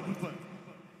ഉടുപ്പ്.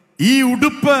 ഈ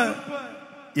ഉടുപ്പ്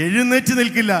എഴുന്നേറ്റ്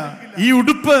നിൽക്കില്ല. ഈ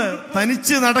ഉടുപ്പ്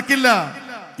തനിച്ച് നടക്കില്ല.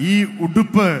 ഈ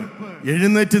ഉടുപ്പ്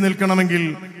എഴുന്നേറ്റ് നിൽക്കണമെങ്കിൽ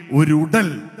ഒരു ഉടൽ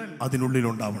അതിനുള്ളിൽ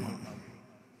ഉണ്ടാവണം.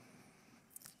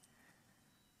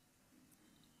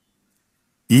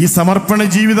 ഈ സമർപ്പണ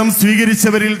ജീവിതം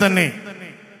സ്വീകരിച്ചവരിൽ തന്നെ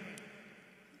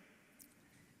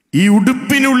ഈ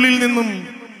ഉടുപ്പിനുള്ളിൽ നിന്നും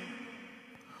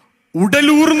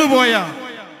ഉടലൂർന്നു പോയ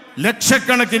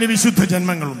ലക്ഷക്കണക്കിന് വിശുദ്ധ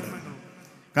ജന്മങ്ങളുണ്ട്.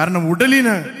 കാരണം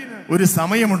ഉടലിന് ഒരു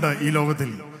സമയമുണ്ട് ഈ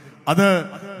ലോകത്തിൽ. അത്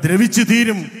ദ്രവിച്ചു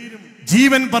തീരും.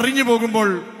 ജീവൻ പറഞ്ഞു പോകുമ്പോൾ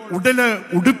ഉടല്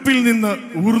ഉടുപ്പിൽ നിന്ന്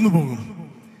ഊർന്നു പോകും.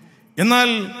 എന്നാൽ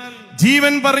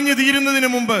ജീവൻ പറഞ്ഞു തീരുന്നതിന്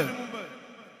മുമ്പ്,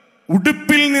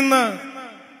 ഉടുപ്പിൽ നിന്ന്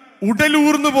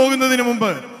ഉടലൂർന്നു പോകുന്നതിന്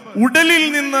മുമ്പ്, ഉടലിൽ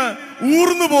നിന്ന്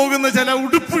ഊർന്നു പോകുന്ന ചില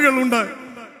ഉടുപ്പുകളുണ്ട്.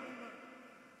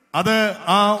 അത്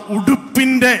ആ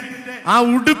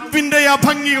ഉടുപ്പിന്റെ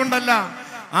അഭംഗി കൊണ്ടല്ല,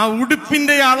 ആ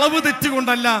ഉടുപ്പിന്റെ അളവ്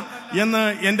തെറ്റുകൊണ്ടല്ല എന്ന്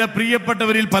എന്റെ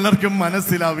പ്രിയപ്പെട്ടവരിൽ പലർക്കും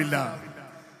മനസ്സിലാവില്ല.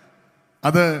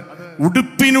 അത്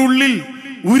ഉടുപ്പിനുള്ളിൽ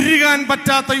ഉരുകാൻ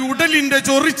പറ്റാത്ത ഉടലിന്റെ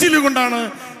ചൊറിച്ചിലുകൊണ്ടാണ്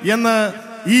എന്ന്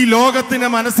ഈ ലോകത്തിന്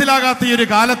മനസ്സിലാകാത്ത ഒരു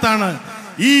കാലത്താണ്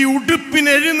ഈ ഉടുപ്പിന്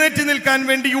എഴുന്നേറ്റ് നിൽക്കാൻ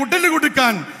വേണ്ടി ഉടല്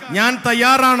കൊടുക്കാൻ ഞാൻ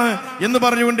തയ്യാറാണ് എന്ന്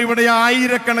പറഞ്ഞുകൊണ്ട് ഇവിടെ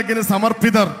ആയിരക്കണക്കിന്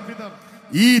സമർപ്പിതർ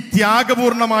ഈ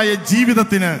ത്യാഗപൂർണമായ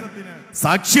ജീവിതത്തിന്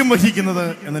സാക്ഷ്യം വഹിക്കുന്നത്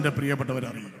എന്നെ പ്രിയപ്പെട്ടവർ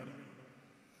അറിയുക.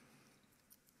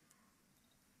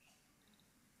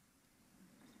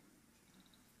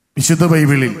 വിശുദ്ധ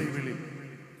ബൈബിളിൽ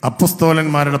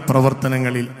അപ്പോസ്തലന്മാരുടെ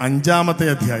പ്രവർത്തനങ്ങളിൽ 5-ാമത്തെ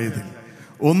അധ്യായത്തിൽ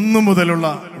 1 മുതലുള്ള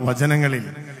വചനങ്ങളിൽ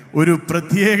ഒരു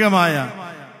പ്രത്യേകമായ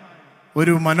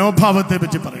ഒരു മനോഭാവത്തെ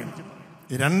പറ്റി പറയുന്നു.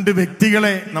 2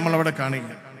 വ്യക്തികളെ നമ്മൾ അവിടെ കാണുക.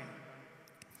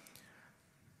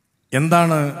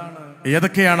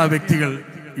 ഏതൊക്കെയാണ് ആ വ്യക്തികൾ?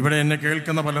 ഇവിടെ എന്നെ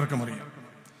കേൾക്കുന്ന പലർക്കും അറിയാം.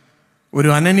 ഒരു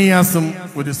അനനിയാസും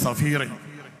ഒരു സഫീറയും.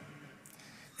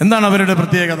 എന്താണ് അവരുടെ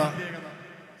പ്രത്യേകത?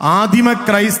 ആദിമ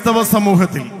ക്രൈസ്തവ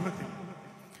സമൂഹത്തിൽ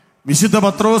വിശുദ്ധ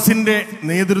പത്രോസിന്റെ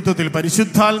നേതൃത്വത്തിൽ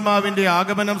പരിശുദ്ധാത്മാവിന്റെ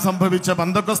ആഗമനം സംഭവിച്ച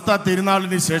പന്തക്കൊസ്താ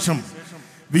തിരുനാളിന് ശേഷം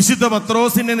വിശുദ്ധ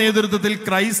പത്രോസിന്റെ നേതൃത്വത്തിൽ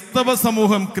ക്രൈസ്തവ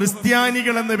സമൂഹം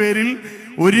ക്രിസ്ത്യാനികൾ എന്ന പേരിൽ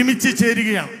ഒരുമിച്ച്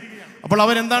ചേരുകയാണ്. അപ്പോൾ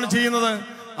അവരെന്താണ് ചെയ്യുന്നത്?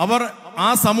 അവർ ആ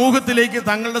സമൂഹത്തിലേക്ക്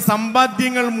തങ്ങളുടെ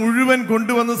സമ്പാദ്യങ്ങൾ മുഴുവൻ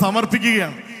കൊണ്ടുവന്ന്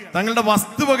സമർപ്പിക്കുകയാണ്. തങ്ങളുടെ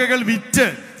വസ്തുവകകൾ വിറ്റ്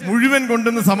മുഴുവൻ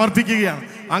കൊണ്ടുവന്ന് സമർപ്പിക്കുകയാണ്.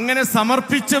 അങ്ങനെ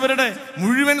സമർപ്പിച്ചവരുടെ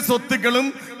മുഴുവൻ സ്വത്തുക്കളും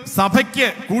സഭയ്ക്ക്,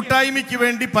 കൂട്ടായ്മയ്ക്ക്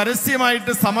വേണ്ടി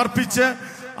പരസ്യമായിട്ട് സമർപ്പിച്ച്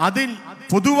അതിൽ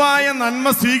പൊതുവായ നന്മ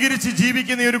സ്വീകരിച്ച്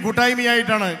ജീവിക്കുന്ന ഒരു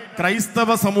കൂട്ടായ്മയായിട്ടാണ്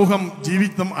ക്രൈസ്തവ സമൂഹം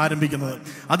ജീവിതം ആരംഭിക്കുന്നത്.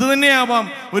 അതുതന്നെയാവാം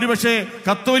ഒരുപക്ഷെ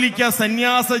കത്തോലിക്ക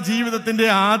സന്യാസ ജീവിതത്തിന്റെ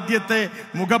ആദ്യത്തെ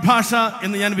മുഖഭാഷ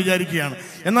എന്ന് ഞാൻ വിചാരിക്കുകയാണ്.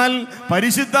 എന്നാൽ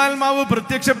പരിശുദ്ധാത്മാവ്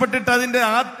പ്രത്യക്ഷപ്പെട്ടിട്ട് അതിന്റെ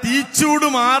ആ തീച്ചൂട്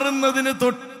മാറുന്നതിന്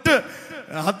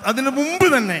അതിന് മുമ്പ്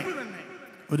തന്നെ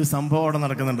ഒരു സംഭവം അവിടെ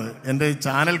നടക്കുന്നുണ്ട്. എൻ്റെ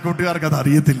ചാനൽ കൂട്ടുകാർക്ക് അത്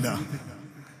അറിയത്തില്ല.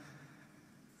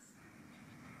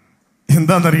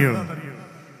 എന്താണെന്നറിയോ?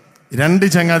 2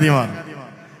 ചങ്ങാതിമാർ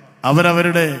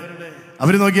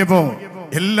അവര് നോക്കിയപ്പോ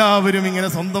എല്ലാവരും ഇങ്ങനെ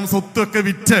സ്വന്തം സ്വത്തൊക്കെ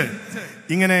വിറ്റ്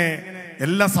ഇങ്ങനെ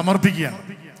എല്ലാം സമർപ്പിക്കുകയാണ്.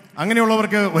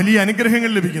 അങ്ങനെയുള്ളവർക്ക് വലിയ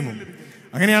അനുഗ്രഹങ്ങൾ ലഭിക്കുന്നു.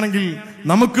 അങ്ങനെയാണെങ്കിൽ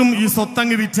നമുക്കും ഈ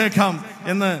സ്വത്തങ്ങ് വിറ്റേക്കാം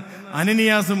എന്ന്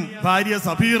അനനിയാസും ഭാര്യ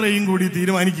സഫീറയും കൂടി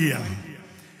തീരുമാനിക്കുകയാണ്.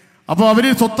 അപ്പോൾ അവര്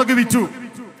സ്വത്തൊക്കെ വിറ്റു.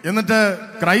 എന്നിട്ട്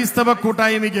ക്രൈസ്തവ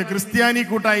കൂട്ടായ്മയ്ക്ക്, ക്രിസ്ത്യാനി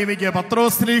കൂട്ടായ്മയ്ക്ക്,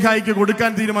 പത്രോസ് ശ്ലീഹായ്ക്ക്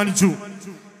കൊടുക്കാൻ തീരുമാനിച്ചു.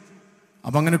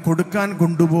 അപ്പൊ അങ്ങനെ കൊടുക്കാൻ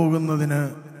കൊണ്ടുപോകുന്നതിന്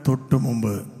തൊട്ടു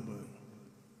മുമ്പ്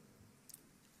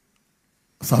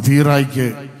സഫീറായ്ക്ക്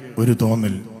ഒരു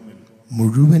തോന്നൽ,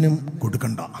 മുഴുവനും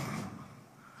കൊടുക്കണ്ട,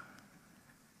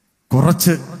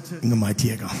 കുറച്ച് ഇങ്ങ്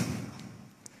മാറ്റിയേക്കാം.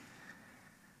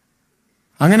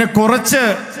 അങ്ങനെ കുറച്ച്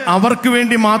അവർക്ക്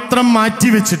വേണ്ടി മാത്രം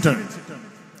മാറ്റിവെച്ചിട്ട്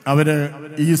അവര്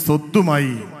ഈ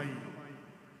സ്വത്തുമായി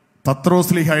പത്രോസ്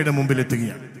ശ്ലീഹായുടെ മുമ്പിൽ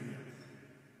എത്തുകയാണ്.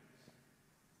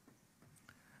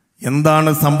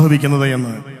 എന്താണ് സംഭവിക്കുന്നത്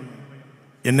എന്ന്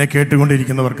എന്നെ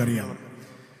കേട്ടുകൊണ്ടിരിക്കുന്നവർക്കറിയാം.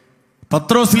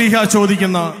 പത്രോസ് ശ്ലീഹ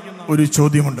ചോദിക്കുന്ന ഒരു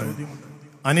ചോദ്യമുണ്ട്.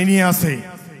 അനനിയാസേ,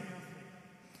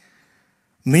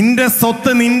 നിന്റെ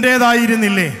സ്വത്ത്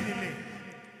നിന്റേതായിരുന്നില്ലേ?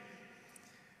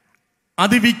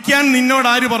 അത് വിൽക്കാൻ നിന്നോട്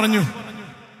ആര് പറഞ്ഞു?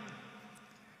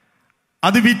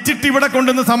 അത് വിറ്റിട്ട് ഇവിടെ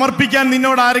കൊണ്ടുവന്ന് സമർപ്പിക്കാൻ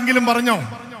നിന്നോട് ആരെങ്കിലും പറഞ്ഞോ?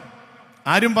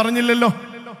 ആരും പറഞ്ഞില്ലല്ലോ.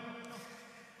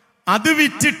 അത്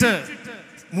വിറ്റിട്ട്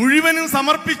മുഴുവനും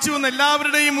സമർപ്പിച്ചു എന്ന്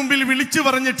എല്ലാവരുടെയും മുമ്പിൽ വിളിച്ചു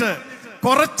പറഞ്ഞിട്ട്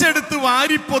കുറച്ചെടുത്ത്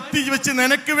വാരി പൊത്തി വെച്ച്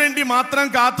നിനക്ക് വേണ്ടി മാത്രം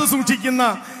കാത്തു സൂക്ഷിക്കുന്ന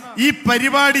ഈ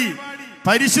പരിപാടി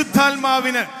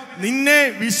പരിശുദ്ധാത്മാവിന് നിന്നെ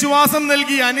വിശ്വാസം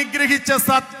നൽകി അനുഗ്രഹിച്ച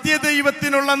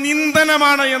സത്യദൈവത്തിനുള്ള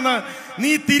നിന്ദനമാണ് എന്ന്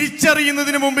നീ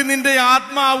തിരിച്ചറിയുന്നതിന് മുമ്പ് നിന്റെ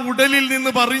ആത്മാവ് ഉടലിൽ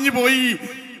നിന്ന് പറഞ്ഞു പോയി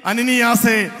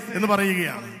അനനിയാസേ എന്ന്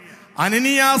പറയുകയാണ്.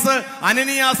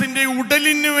 അനനിയാസിന്റെ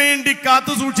ഉടലിനു വേണ്ടി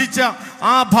കാത്തു സൂക്ഷിച്ച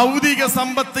ആ ഭൗതിക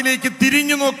സമ്പത്തിലേക്ക്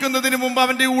തിരിഞ്ഞു നോക്കുന്നതിന് മുമ്പ്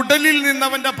അവന്റെ ഉടലിൽ നിന്ന്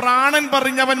അവന്റെ പ്രാണൻ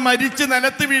പറഞ്ഞ് അവൻ മരിച്ച്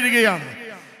നിലത്ത് വീഴുകയാണ്.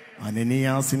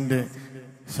 അനനിയാസിന്റെ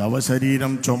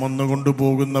ശവശരീരം ചുമന്നുകൊണ്ടു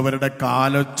പോകുന്നവരുടെ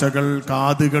കാലൊച്ചകൾ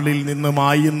കാതുകളിൽ നിന്ന്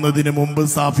മായുന്നതിന് മുമ്പ്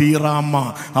സഫീറാമ്മ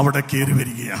അവിടെ കയറി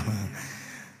വരികയാണ്.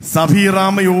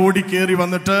 സഫീറാമ്മ ഓടിക്കേറി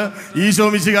വന്നിട്ട് ഈശോ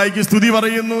മിശിഹായ്ക്ക് സ്തുതി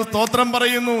പറയുന്നു, സ്തോത്രം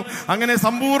പറയുന്നു. അങ്ങനെ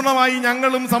സമ്പൂർണമായി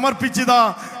ഞങ്ങളും സമർപ്പിച്ചതാ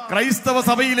ക്രൈസ്തവ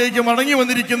സഭയിലേക്ക് മടങ്ങി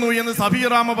വന്നിരിക്കുന്നു എന്ന്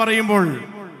സഫീറാമ്മ പറയുമ്പോൾ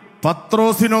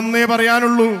പത്രോസിനൊന്നേ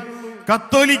പറയാനുള്ളൂ,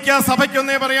 കത്തോലിക്ക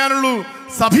സഭയ്ക്കൊന്നേ പറയാനുള്ളൂ,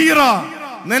 സഫീറ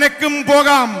നിനക്കും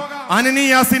പോകാം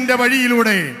അനനിയാസിന്റെ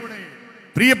വഴിയിലൂടെ.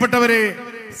 പ്രിയപ്പെട്ടവരെ,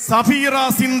 സഫീറ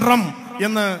സിൻഡ്രം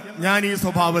എന്ന് ഞാൻ ഈ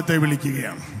സ്വഭാവത്തെ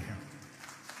വിളിക്കുകയാണ്.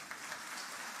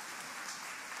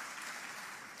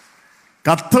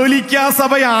 കത്തോലിക്ക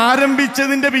സഭ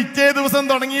ആരംഭിച്ചതിന്റെ പിറ്റേ ദിവസം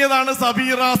തുടങ്ങിയതാണ്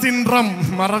സഫീറ സിൻഡ്രം.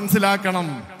 മനസ്സിലാക്കണം.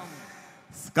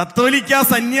 കത്തോലിക്ക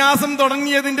സന്യാസം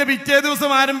തുടങ്ങിയതിന്റെ പിറ്റേ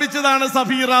ദിവസം ആരംഭിച്ചതാണ്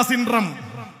സഫീറ സിൻഡ്രം.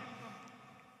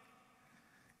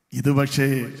 ഇത് പക്ഷേ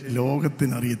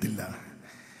ലോകത്തിനറിയത്തില്ല.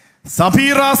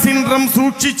 സഫീറ സിൻഡ്രം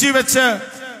സൂക്ഷിച്ചു വെച്ച്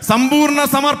സമ്പൂർണ്ണ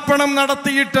സമർപ്പണം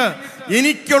നടത്തിയിട്ട്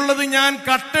എനിക്കുള്ളത് ഞാൻ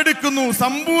കട്ടെടുക്കുന്നു,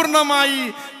 സമ്പൂർണമായി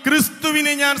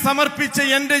ക്രിസ്തുവിനെ ഞാൻ സമർപ്പിച്ച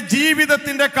എന്റെ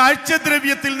ജീവിതത്തിന്റെ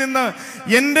കാഴ്ചദ്രവ്യത്തിൽ നിന്ന്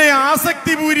എന്റെ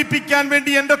ആസക്തി പൂരിപ്പിക്കാൻ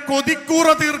വേണ്ടി, എന്റെ കൊതിക്കൂറ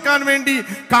തീർക്കാൻ വേണ്ടി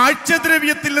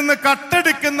കാഴ്ചദ്രവ്യത്തിൽ നിന്ന്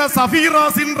കട്ടെടുക്കുന്ന സഫീറ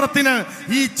സിൻഡ്രത്തിന്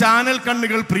ഈ ചാനൽ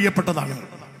കണ്ണുകൾ പ്രിയപ്പെട്ടതാണ്.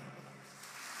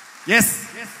 യെസ്,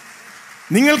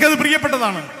 നിങ്ങൾക്കത്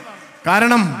പ്രിയപ്പെട്ടതാണ്.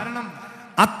 കാരണം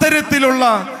അത്തരത്തിലുള്ള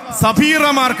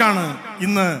സഫീറമാർക്കാണ്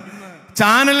ഇന്ന്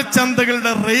ചാനൽ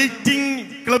ചന്തകളുടെ റേറ്റിംഗ്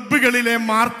ക്ലബുകളിലെ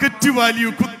മാർക്കറ്റ് വാല്യൂ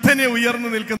കുത്തനെ ഉയർന്നു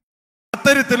നിൽക്കുന്ന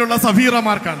അത്തരത്തിലുള്ള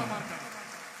സഫീറമാർക്കാണ്.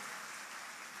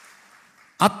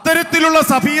 അത്തരത്തിലുള്ള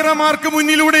സഫീറമാർക്ക്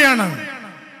മുന്നിലൂടെയാണ്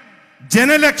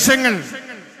ജനലക്ഷങ്ങൾ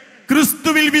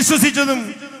ക്രിസ്തുവിൽ വിശ്വസിച്ചതും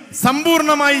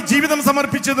സമ്പൂർണമായി ജീവിതം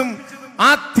സമർപ്പിച്ചതും ആ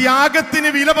ത്യാഗത്തിന്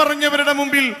വില പറഞ്ഞവരുടെ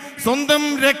മുമ്പിൽ സ്വന്തം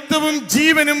രക്തവും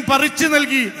ജീവനും പറിച്ചു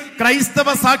നൽകി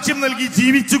ക്രൈസ്തവ സാക്ഷ്യം നൽകി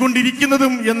ജീവിച്ചു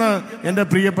കൊണ്ടിരിക്കുന്നതും എന്ന് എൻ്റെ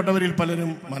പ്രിയപ്പെട്ടവരിൽ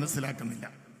പലരും മനസ്സിലാക്കുന്നില്ല.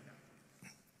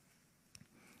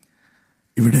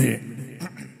 ഇവിടെ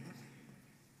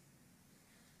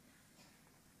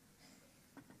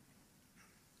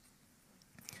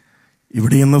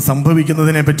ഇന്ന്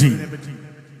സംഭവിക്കുന്നതിനെ പറ്റി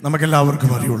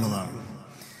നമുക്കെല്ലാവർക്കും അറിയുള്ളതാണ്.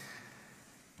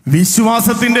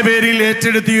 വിശ്വാസത്തിന്റെ പേരിൽ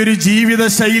ഏറ്റെടുത്തിയ ഒരു ജീവിത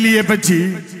ശൈലിയെ പറ്റി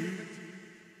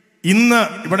ഇന്ന്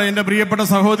ഇവിടെ എൻ്റെ പ്രിയപ്പെട്ട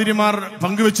സഹോദരിമാർ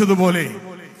പങ്കുവെച്ചതുപോലെ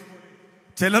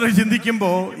ചിലർ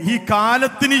ചിന്തിക്കുമ്പോൾ ഈ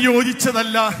കാലത്തിന്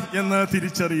യോജിച്ചതല്ല എന്ന്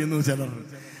തിരിച്ചറിയുന്നു ചിലർ.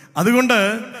 അതുകൊണ്ട്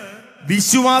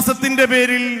വിശ്വാസത്തിന്റെ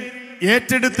പേരിൽ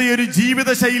ഏറ്റെടുത്തിയ ഒരു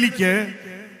ജീവിത ശൈലിക്ക്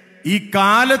ഈ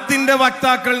കാലത്തിന്റെ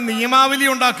വക്താക്കൾ നിയമാവലി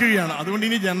ഉണ്ടാക്കുകയാണ്. അതുകൊണ്ട്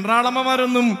ഇനി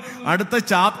ജനറാളമ്മമാരൊന്നും അടുത്ത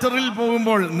ചാപ്റ്ററിൽ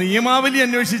പോകുമ്പോൾ നിയമാവലി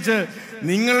അന്വേഷിച്ച്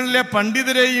നിങ്ങളിലെ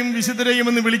പണ്ഡിതരെയും വിശുദ്ധരെയും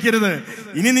എന്ന് വിളിക്കരുത്.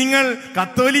 ഇനി നിങ്ങൾ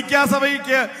കത്തോലിക്ക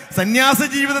സഭയ്ക്ക് സന്യാസ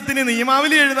ജീവിതത്തിന്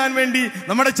നിയമാവലി എഴുതാൻ വേണ്ടി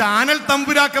നമ്മുടെ ചാനൽ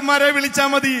തമ്പുരാക്കന്മാരെ വിളിച്ചാൽ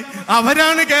മതി.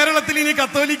 അവരാണ് കേരളത്തിൽ ഇനി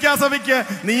കത്തോലിക്ക സഭയ്ക്ക്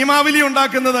നിയമാവലി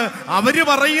ഉണ്ടാക്കുന്നത്. അവര്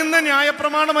പറയുന്ന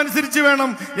ന്യായപ്രമാണം അനുസരിച്ച് വേണം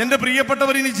എൻ്റെ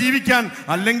പ്രിയപ്പെട്ടവർ ഇനി ജീവിക്കാൻ.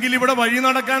 അല്ലെങ്കിൽ ഇവിടെ വഴി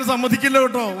നടക്കാൻ സമ്മതിക്കില്ല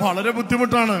കേട്ടോ. വളരെ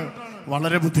ബുദ്ധിമുട്ടാണ്,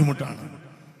 വളരെ ബുദ്ധിമുട്ടാണ്.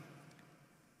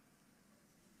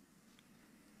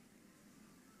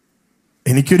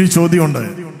 എനിക്കൊരു ചോദ്യമുണ്ട്.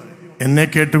 എന്നെ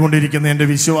കേട്ടുകൊണ്ടിരിക്കുന്ന എൻ്റെ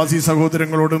വിശ്വാസി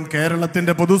സഹോദരങ്ങളോടും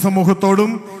കേരളത്തിന്റെ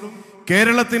പൊതുസമൂഹത്തോടും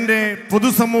കേരളത്തിന്റെ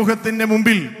പൊതുസമൂഹത്തിന്റെ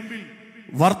മുമ്പിൽ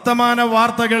വർത്തമാന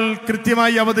വാർത്തകൾ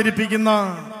കൃത്യമായി അവതരിപ്പിക്കുന്ന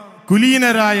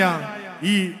കുലീനരായ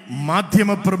ഈ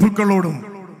മാധ്യമ പ്രഭുക്കളോടും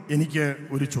എനിക്ക്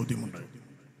ഒരു ചോദ്യമുണ്ട്.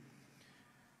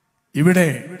 ഇവിടെ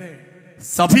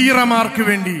സഫീറമാർക്ക്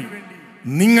വേണ്ടി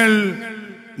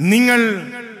നിങ്ങൾ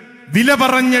വില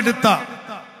പറഞ്ഞെടുത്ത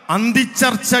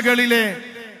അന്തിച്ചർച്ചകളിലെ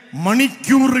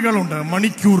മണിക്കൂറുകളുണ്ട്.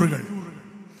 മണിക്കൂറുകൾ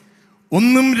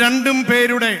ഒന്നും രണ്ടും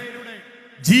പേരുടെ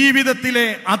ജീവിതത്തിലെ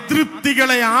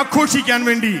അതൃപ്തികളെ ആഘോഷിക്കാൻ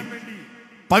വേണ്ടി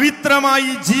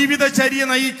പവിത്രമായി ജീവിതചര്യ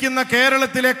നയിക്കുന്ന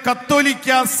കേരളത്തിലെ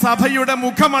കത്തോലിക്ക സഭയുടെ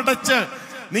മുഖമടച്ച്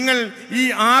നിങ്ങൾ ഈ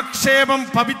ആക്ഷേപം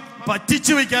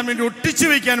പറ്റിച്ചു വയ്ക്കാൻ വേണ്ടി, ഒട്ടിച്ചു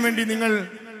വയ്ക്കാൻ വേണ്ടി നിങ്ങൾ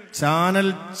ചാനൽ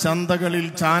ചന്തകളിൽ,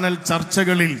 ചാനൽ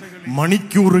ചർച്ചകളിൽ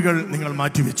മണിക്കൂറുകൾ നിങ്ങൾ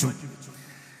മാറ്റിവെച്ചു.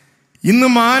 ഇന്ന്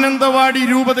മാനന്തവാടി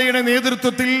രൂപതയുടെ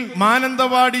നേതൃത്വത്തിൽ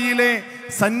മാനന്തവാടിയിലെ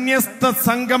സന്യസ്ത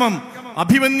സംഗമം,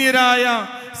 അഭിമന്യരായ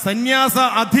സന്യാസ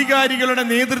അധികാരികളുടെ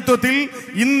നേതൃത്വത്തിൽ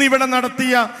ഇന്നിവിടെ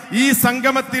നടത്തിയ ഈ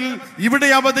സംഗമത്തിൽ ഇവിടെ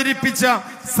അവതരിപ്പിച്ച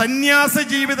സന്യാസ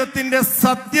ജീവിതത്തിന്റെ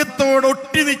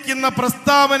സത്യത്തോടൊട്ടി നിൽക്കുന്ന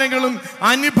പ്രസ്താവനകളും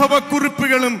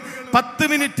അനുഭവക്കുറിപ്പുകളും 10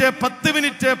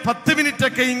 മിനിറ്റ്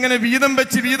ഒക്കെ ഇങ്ങനെ വീതം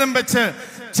വെച്ച്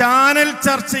ചാനൽ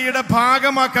ചർച്ചയുടെ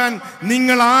ഭാഗമാക്കാൻ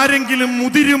നിങ്ങൾ ആരെങ്കിലും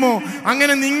മുതിരുമോ?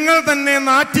 അങ്ങനെ നിങ്ങൾ തന്നെ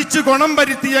നാറ്റിച്ചു ഗുണം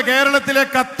വരുത്തിയ കേരളത്തിലെ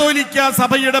കത്തോലിക്ക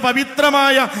സഭയുടെ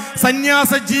പവിത്രമായ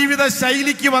സന്യാസ ജീവിത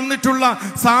ശൈലിക്ക് വന്നിട്ടുള്ള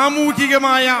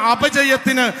സാമൂഹികമായ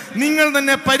അപജയത്തിന് നിങ്ങൾ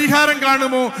തന്നെ പരിഹാരം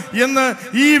കാണുമോ എന്ന്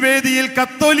ഈ വേദിയിൽ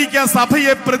കത്തോലിക്ക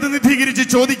സഭയെ പ്രതിനിധീകരിച്ച്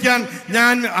ചോദിക്കാൻ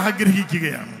ഞാൻ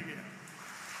ആഗ്രഹിക്കുകയാണ്.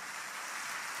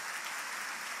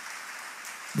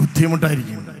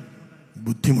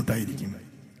 ബുദ്ധിമുട്ടായിരിക്കും.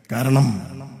 കാരണം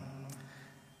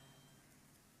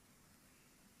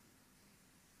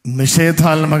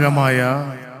നിഷേധാത്മകമായ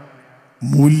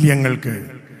മൂല്യങ്ങൾക്ക്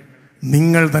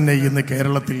നിങ്ങൾ തന്നെ ഇന്ന്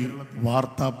കേരളത്തിൽ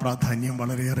വാർത്താ പ്രാധാന്യം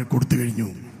വളരെയേറെ കൊടുത്തു കഴിഞ്ഞു.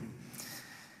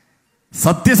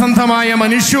 സത്യസന്ധമായ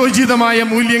മനുഷ്യോചിതമായ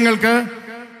മൂല്യങ്ങൾക്ക്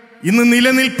ഇന്ന്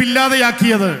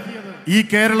നിലനിൽപ്പില്ലാതെയാക്കിയത് ഈ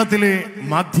കേരളത്തിലെ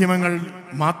മാധ്യമങ്ങൾ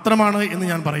മാത്രമാണ് എന്ന്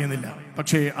ഞാൻ പറയുന്നില്ല.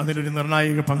 പക്ഷേ അതിലൊരു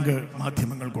നിർണായക പങ്ക്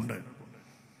മാധ്യമങ്ങൾക്കുണ്ട്.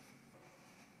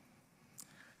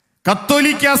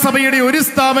 കത്തോലിക്ക സഭയുടെ ഒരു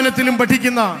സ്ഥാപനത്തിലും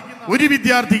പഠിക്കുന്ന ഒരു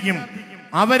വിദ്യാർത്ഥിക്കും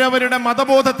അവരവരുടെ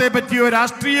മതബോധത്തെ പറ്റിയോ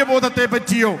രാഷ്ട്രീയ ബോധത്തെ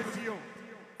പറ്റിയോ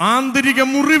ആന്തരിക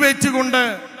മുറിവേറ്റുകൊണ്ട്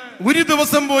ഒരു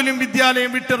ദിവസം പോലും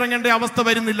വിദ്യാലയം വിട്ടിറങ്ങേണ്ട അവസ്ഥ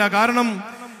വരുന്നില്ല. കാരണം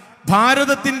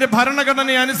ഭാരതത്തിന്റെ ഭരണഘടന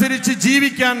അനുസരിച്ച്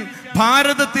ജീവിക്കാൻ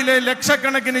ഭാരതത്തിലെ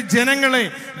ലക്ഷക്കണക്കിന് ജനങ്ങളെ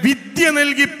വിദ്യ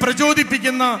നൽകി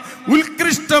പ്രചോദിപ്പിക്കുന്ന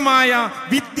ഉത്കൃഷ്ടമായ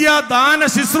വിദ്യാദാന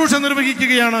ശുശ്രൂഷ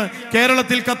നിർവഹിക്കുകയാണ്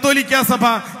കേരളത്തിൽ കത്തോലിക്ക സഭ,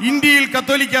 ഇന്ത്യയിൽ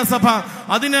കത്തോലിക്ക സഭ.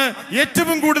 അതിന്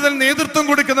ഏറ്റവും കൂടുതൽ നേതൃത്വം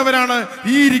കൊടുക്കുന്നവരാണ്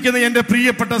ഈ ഇരിക്കുന്ന എൻ്റെ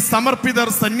പ്രിയപ്പെട്ട സമർപ്പിതർ,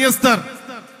 സന്യസ്തർ.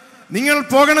 നിങ്ങൾ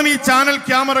പോകണം, ഈ ചാനൽ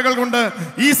ക്യാമറകൾ കൊണ്ട്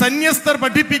ഈ സന്യസ്തർ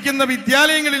പഠിപ്പിക്കുന്ന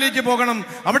വിദ്യാലയങ്ങളിലേക്ക് പോകണം.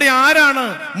 അവിടെ ആരാണ്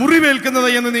മുറിവേൽക്കുന്നത്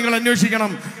എന്ന് നിങ്ങൾ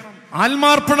അന്വേഷിക്കണം.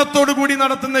 ആത്മാർപ്പണത്തോടു കൂടി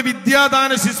നടത്തുന്ന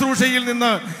വിദ്യാദാന ശുശ്രൂഷയിൽ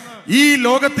നിന്ന് ഈ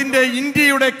ലോകത്തിന്റെ,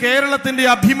 ഇന്ത്യയുടെ, കേരളത്തിന്റെ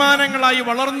അഭിമാനങ്ങളായി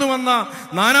വളർന്നു വന്ന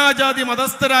നാനാജാതി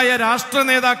മതസ്ഥരായ രാഷ്ട്ര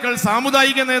നേതാക്കൾ,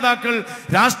 സാമുദായിക നേതാക്കൾ,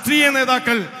 രാഷ്ട്രീയ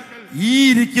നേതാക്കൾ, ഈ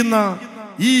ഇരിക്കുന്ന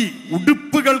ഈ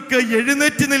ഉടുപ്പുകൾക്ക്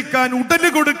എഴുന്നേറ്റ് നിൽക്കാൻ ഉടല്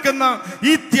കൊടുക്കുന്ന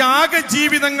ഈ ത്യാഗ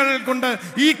ജീവിതങ്ങൾ കൊണ്ട്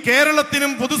ഈ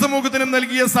കേരളത്തിനും പൊതുസമൂഹത്തിനും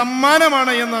നൽകിയ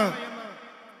സമ്മാനമാണ് എന്ന്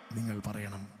നിങ്ങൾ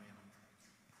പറയണം.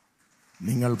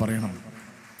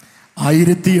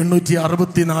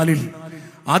 1864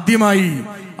 ആദ്യമായി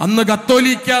അന്ന്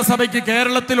കത്തോലിക്ക സഭയ്ക്ക്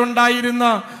കേരളത്തിൽ ഉണ്ടായിരുന്ന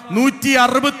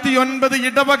 169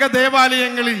 ഇടവക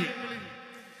ദേവാലയങ്ങളിൽ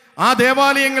ആ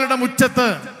ദേവാലയങ്ങളുടെ മുറ്റത്ത്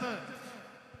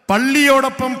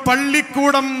പള്ളിയോടൊപ്പം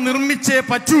പള്ളിക്കൂടം നിർമ്മിച്ചേ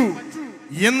പറ്റൂ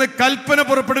എന്ന് കൽപ്പന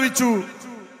പുറപ്പെടുവിച്ചു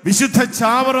വിശുദ്ധ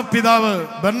ചാവറ പിതാവ്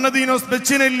ബെർണദീനോസ്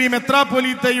ബെച്ചിനെല്ലി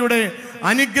മെത്രാപ്പൊലീത്തയുടെ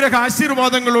അനുഗ്രഹ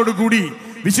ആശീർവാദങ്ങളോടുകൂടി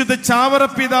വിശുദ്ധ ചാവറ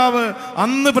പിതാവ്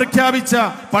അന്ന് പ്രഖ്യാപിച്ച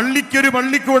പള്ളിക്കൊരു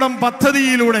പള്ളിക്കൂടം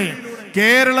പദ്ധതിയിലൂടെ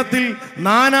കേരളത്തിൽ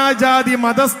നാനാജാതി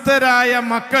മതസ്ഥരായ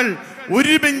മക്കൾ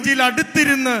ഒരു ബെഞ്ചിൽ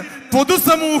അടുത്തിരുന്ന്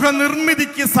പൊതുസമൂഹ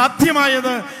നിർമ്മിതിക്ക്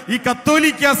സാധ്യമായത് ഈ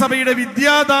കത്തോലിക്ക സഭയുടെ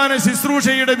വിദ്യാദാന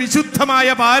ശുശ്രൂഷയുടെ വിശുദ്ധമായ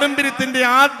പാരമ്പര്യത്തിന്റെ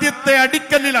ആദ്യത്തെ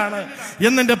അടിക്കല്ലിലാണ്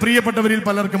എന്നെന്റെ പ്രിയപ്പെട്ടവരിൽ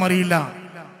പലർക്കും അറിയില്ല.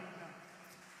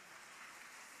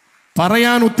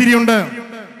 പറയാൻ ഒത്തിരിയുണ്ട്.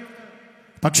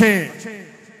 പക്ഷേ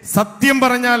സത്യം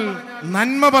പറഞ്ഞാൽ,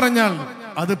 നന്മ പറഞ്ഞാൽ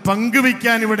അത്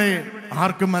പങ്കുവയ്ക്കാൻ ഇവിടെ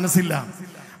ആർക്കും മനസ്സില്ല.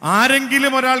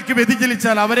 ആരെങ്കിലും ഒരാൾക്ക്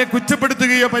വ്യതിചലിച്ചാൽ അവരെ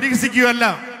കുറ്റപ്പെടുത്തുകയോ പരിഹസിക്കുകയോ അല്ല,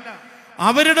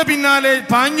 അവരുടെ പിന്നാലെ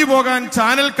പാഞ്ഞു പോകാൻ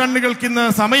ചാനൽ കണ്ണുകൾക്ക് ഇന്ന്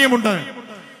സമയമുണ്ട്.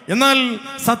 എന്നാൽ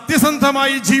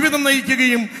സത്യസന്ധമായി ജീവിതം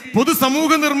നയിക്കുകയും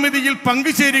പൊതുസമൂഹ നിർമ്മിതിയിൽ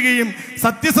പങ്കുചേരുകയും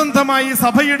സത്യസന്ധമായി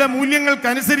സഭയുടെ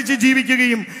മൂല്യങ്ങൾക്കനുസരിച്ച്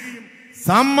ജീവിക്കുകയും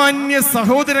സാമാന്യ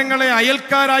സഹോദരങ്ങളെ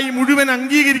അയൽക്കാരായി മുഴുവൻ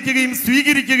അംഗീകരിക്കുകയും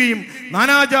സ്വീകരിക്കുകയും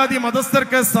നാനാജാതി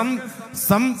മതസ്ഥർക്ക്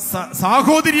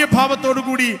സാഹോദര്യ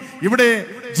ഭാവത്തോടുകൂടി ഇവിടെ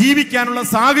ജീവിക്കാനുള്ള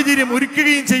സാഹചര്യം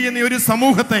ഒരുക്കുകയും ചെയ്യുന്ന ഒരു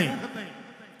സമൂഹത്തെ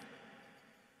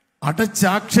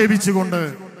അടച്ചാക്ഷേപിച്ചുകൊണ്ട്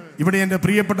ഇവിടെ എന്റെ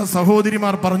പ്രിയപ്പെട്ട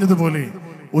സഹോദരിമാർ പറഞ്ഞതുപോലെ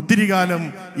ഒത്തിരി കാലം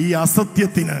ഈ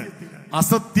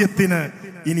അസത്യത്തിന്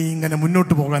ഇനി ഇങ്ങനെ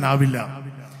മുന്നോട്ട് പോകാനാവില്ല.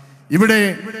 ഇവിടെ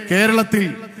കേരളത്തിൽ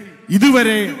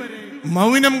ഇതുവരെ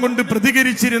മൗനം കൊണ്ട്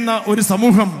പ്രതികരിച്ചിരുന്ന ഒരു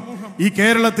സമൂഹം ഈ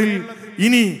കേരളത്തിൽ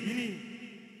ഇനി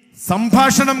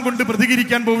സംഭാഷണം കൊണ്ട്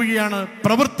പ്രതികരിക്കാൻ പോവുകയാണ്,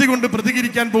 പ്രവൃത്തി കൊണ്ട്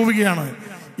പ്രതികരിക്കാൻ പോവുകയാണ്.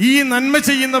 ഈ നന്മ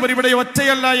ചെയ്യുന്നവർ ഇവിടെ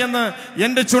ഒറ്റയല്ല എന്ന്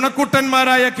എന്റെ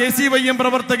ചുണക്കുട്ടന്മാരായ KCYM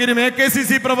പ്രവർത്തകരും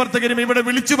AKCC പ്രവർത്തകരും ഇവിടെ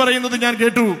വിളിച്ചു പറയുന്നത് ഞാൻ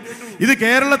കേട്ടു. ഇത്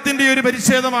കേരളത്തിന്റെ ഒരു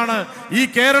പരിച്ഛേദമാണ്. ഈ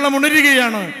കേരളം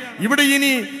ഉണരുകയാണ്. ഇവിടെ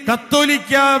ഇനി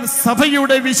കത്തോലിക്ക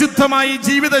സഭയുടെ വിശുദ്ധമായി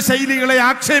ജീവിത ശൈലികളെ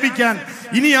ആക്ഷേപിക്കാൻ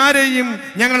ഇനി ആരെയും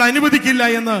ഞങ്ങൾ അനുവദിക്കില്ല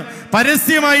എന്ന്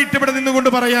പരസ്യമായിട്ട് ഇവിടെ നിന്നുകൊണ്ട്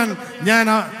പറയാൻ ഞാൻ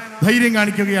ധൈര്യം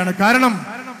കാണിക്കുകയാണ്. കാരണം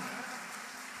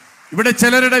ഇവിടെ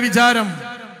ചിലരുടെ വിചാരം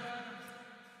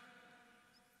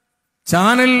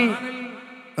ചാനൽ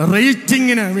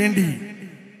റേറ്റിംഗിന് വേണ്ടി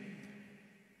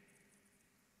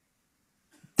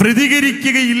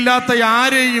പ്രതികരിക്കുകയില്ലാത്ത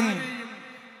ആരെയും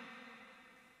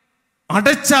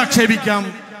അടച്ചാക്ഷേപിക്കാം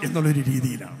എന്നുള്ളൊരു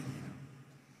രീതിയിലാണ്.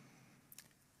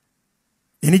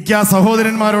 എനിക്ക് ആ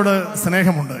സഹോദരന്മാരോട്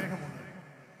സ്നേഹമുണ്ട്.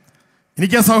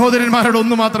 എനിക്ക് ആ സഹോദരന്മാരോട്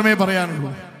ഒന്ന് മാത്രമേ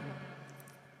പറയാനുള്ളൂ.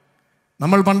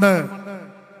 നമ്മൾ പണ്ട്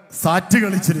സാറ്റ്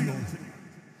കളിച്ചിരുന്നു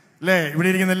അല്ലേ? ഇവിടെ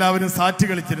ഇരിക്കുന്ന എല്ലാവരും സാറ്റ്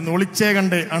കളിച്ചിരുന്നു. ഒളിച്ചേ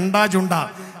കണ്ട് അണ്ടാ ചുണ്ട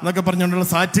എന്നൊക്കെ പറഞ്ഞുകൊണ്ടുള്ള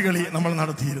സാറ്റ് കളി നമ്മൾ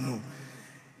നടത്തിയിരുന്നു.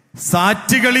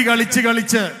 സാറ്റ് കളി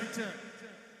കളിച്ച്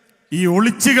ഈ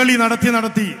ഒളിച്ചുകളി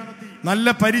നടത്തി നല്ല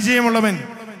പരിചയമുള്ളവൻ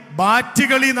ബാറ്റ്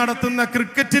കളി നടത്തുന്ന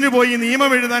ക്രിക്കറ്റിന് പോയി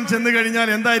നിയമം എഴുതാൻ ചെന്ന് കഴിഞ്ഞാൽ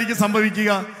എന്തായിരിക്കും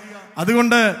സംഭവിക്കുക?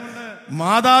 അതുകൊണ്ട്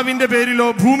മാതാവിന്റെ പേരിലോ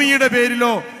ഭൂമിയുടെ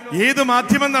പേരിലോ ഏത്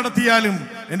മാധ്യമം നടത്തിയാലും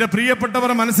എന്റെ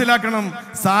പ്രിയപ്പെട്ടവർ മനസ്സിലാക്കണം,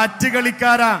 സാറ്റ്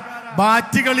കളിക്കാരാ,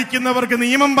 ബാറ്റ് കളിക്കുന്നവർക്ക്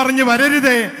നിയമം പറഞ്ഞു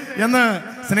വരരുതേ എന്ന്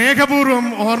സ്നേഹപൂർവ്വം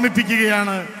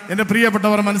ഓർമ്മിപ്പിക്കുകയാണ് എന്റെ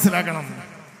പ്രിയപ്പെട്ടവർ മനസ്സിലാക്കണം.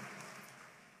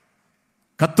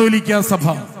 കത്തോലിക്ക സഭ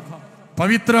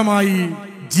പവിത്രമായി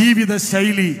ജീവിത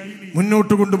ശൈലി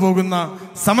മുന്നോട്ട് കൊണ്ടുപോകുന്ന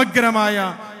സമഗ്രമായ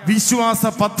വിശ്വാസ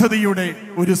പദ്ധതിയുടെ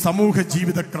ഒരു സമൂഹ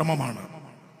ജീവിതക്രമമാണ്.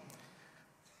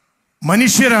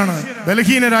 മനുഷ്യരാണ്,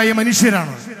 ബലഹീനരായ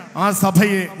മനുഷ്യരാണ് ആ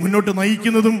സഭയെ മുന്നോട്ട്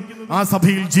നയിക്കുന്നതും ആ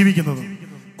സഭയിൽ ജീവിക്കുന്നതും.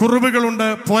 കുറവുകളുണ്ട്,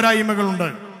 പോരായ്മകളുണ്ട്.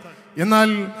 എന്നാൽ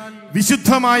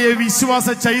വിശുദ്ധമായ വിശ്വാസ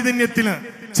ചൈതന്യത്തിന്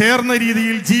ചേർന്ന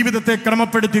രീതിയിൽ ജീവിതത്തെ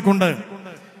ക്രമപ്പെടുത്തിക്കൊണ്ട്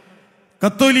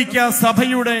കത്തോലിക്ക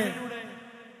സഭയുടെ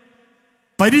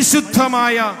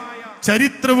പരിശുദ്ധമായ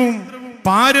ചരിത്രവും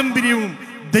പാരമ്പര്യവും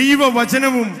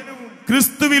ദൈവവചനവും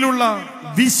ക്രിസ്തുവിലുള്ള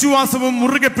വിശ്വാസവും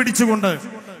മുറുകെ പിടിച്ചുകൊണ്ട്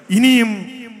ഇനിയും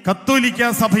കത്തോലിക്ക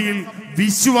സഭയിൽ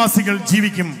വിശ്വാസികൾ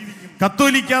ജീവിക്കും.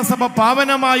 കത്തോലിക്ക സഭ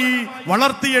പാവനമായി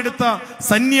വളർത്തിയെടുത്ത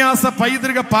സന്യാസ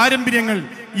പൈതൃക പാരമ്പര്യങ്ങൾ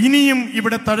ഇനിയും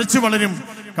ഇവിടെ തഴച്ചു വളരും.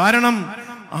 കാരണം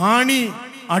ആണി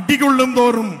അടികൊള്ളും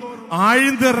തോറും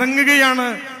ആഴ്ന്നിറങ്ങുകയാണ്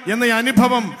എന്ന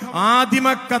അനുഭവം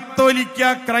ആദിമ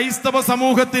കത്തോലിക്ക ക്രൈസ്തവ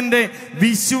സമൂഹത്തിന്റെ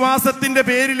വിശ്വാസത്തിന്റെ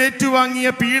പേരിൽ ഏറ്റുവാങ്ങിയ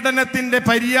പീഡനത്തിന്റെ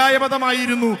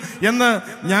പര്യായപദമായിരുന്നു എന്ന്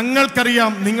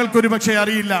ഞങ്ങൾക്കറിയാം, നിങ്ങൾക്കൊരു പക്ഷേ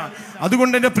അറിയില്ല.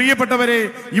 അതുകൊണ്ട് എന്റെ പ്രിയപ്പെട്ടവരെ,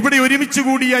 ഇവിടെ ഒരുമിച്ച്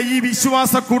കൂടിയ ഈ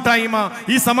വിശ്വാസ കൂട്ടായ്മ,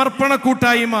 ഈ സമർപ്പണ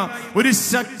കൂട്ടായ്മ ഒരു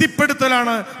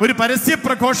ശക്തിപ്പെടുത്തലാണ്, ഒരു പരസ്യ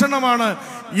പ്രഘോഷണമാണ്.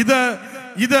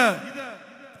 ഇത്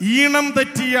ഈണം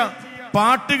തെറ്റിയ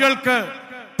പാട്ടുകൾക്ക്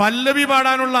പല്ലവി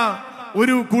പാടാനുള്ള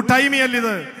ഒരു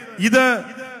കൂട്ടായ്മയല്ലിത്. ഇത്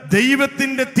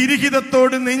ദൈവത്തിന്റെ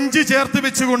തിരുഹിതത്തോട് നെഞ്ചു ചേർത്ത്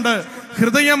വെച്ചുകൊണ്ട്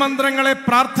ഹൃദയമന്ത്രങ്ങളെ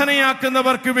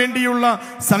പ്രാർത്ഥനയാക്കുന്നവർക്ക് വേണ്ടിയുള്ള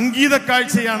സംഗീത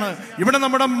കാഴ്ചയാണ്. ഇവിടെ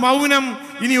നമ്മുടെ മൗനം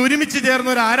ഇനി ഒരുമിച്ച് ചേർന്ന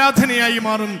ഒരു ആരാധനയായി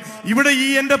മാറും. ഇവിടെ ഈ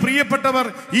എന്റെ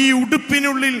പ്രിയപ്പെട്ടവർ ഈ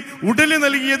ഉടുപ്പിനുള്ളിൽ ഉടല്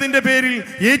നൽകിയതിന്റെ പേരിൽ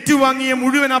ഏറ്റുവാങ്ങിയ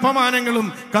മുഴുവൻ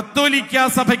അപമാനങ്ങളും കത്തോലിക്ക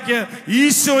സഭയ്ക്ക്,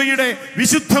 ഈശോയുടെ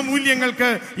വിശുദ്ധ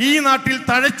മൂല്യങ്ങൾക്ക് ഈ നാട്ടിൽ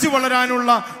തഴച്ചു വളരാനുള്ള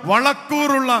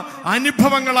വളക്കൂറുള്ള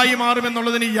അനുഭവങ്ങളായി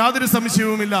മാറുമെന്നുള്ളതിന് യാതൊരു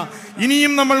സംശയവുമില്ല.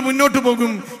 ഇനിയും നമ്മൾ മുന്നോട്ട്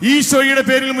പോകും, ഈശോയുടെ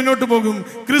പേരിൽ മുന്നോട്ട് പോകും,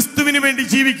 ക്രിസ്തുവിന് വേണ്ടി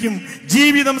ജീവിക്കും,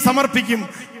 ജീവിതം സമർപ്പിക്കും.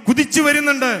 കുതിച്ചു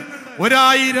വരുന്നുണ്ട്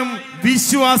 1000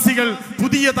 വിശ്വാസികൾ,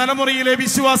 പുതിയ തലമുറയിലെ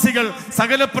വിശ്വാസികൾ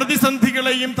സകല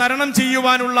പ്രതിസന്ധികളെയും തരണം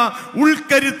ചെയ്യുവാനുള്ള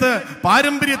ഉൾക്കരുത്ത്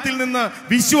പാരമ്പര്യത്തിൽ നിന്ന്,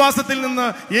 വിശ്വാസത്തിൽ നിന്ന്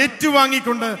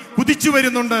ഏറ്റുവാങ്ങിക്കൊണ്ട് കുതിച്ചു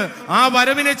വരുന്നുണ്ട്. ആ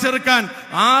വരവിനെ ചെറുക്കാൻ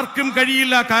ആർക്കും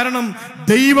കഴിയില്ല. കാരണം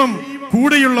ദൈവം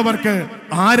കൂടെയുള്ളവർക്ക്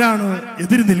ആരാണ്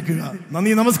എതിര് നിൽക്കുക?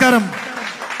 നന്ദി, നമസ്കാരം.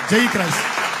 ജയ്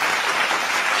ക്രൈസ്റ്റ്.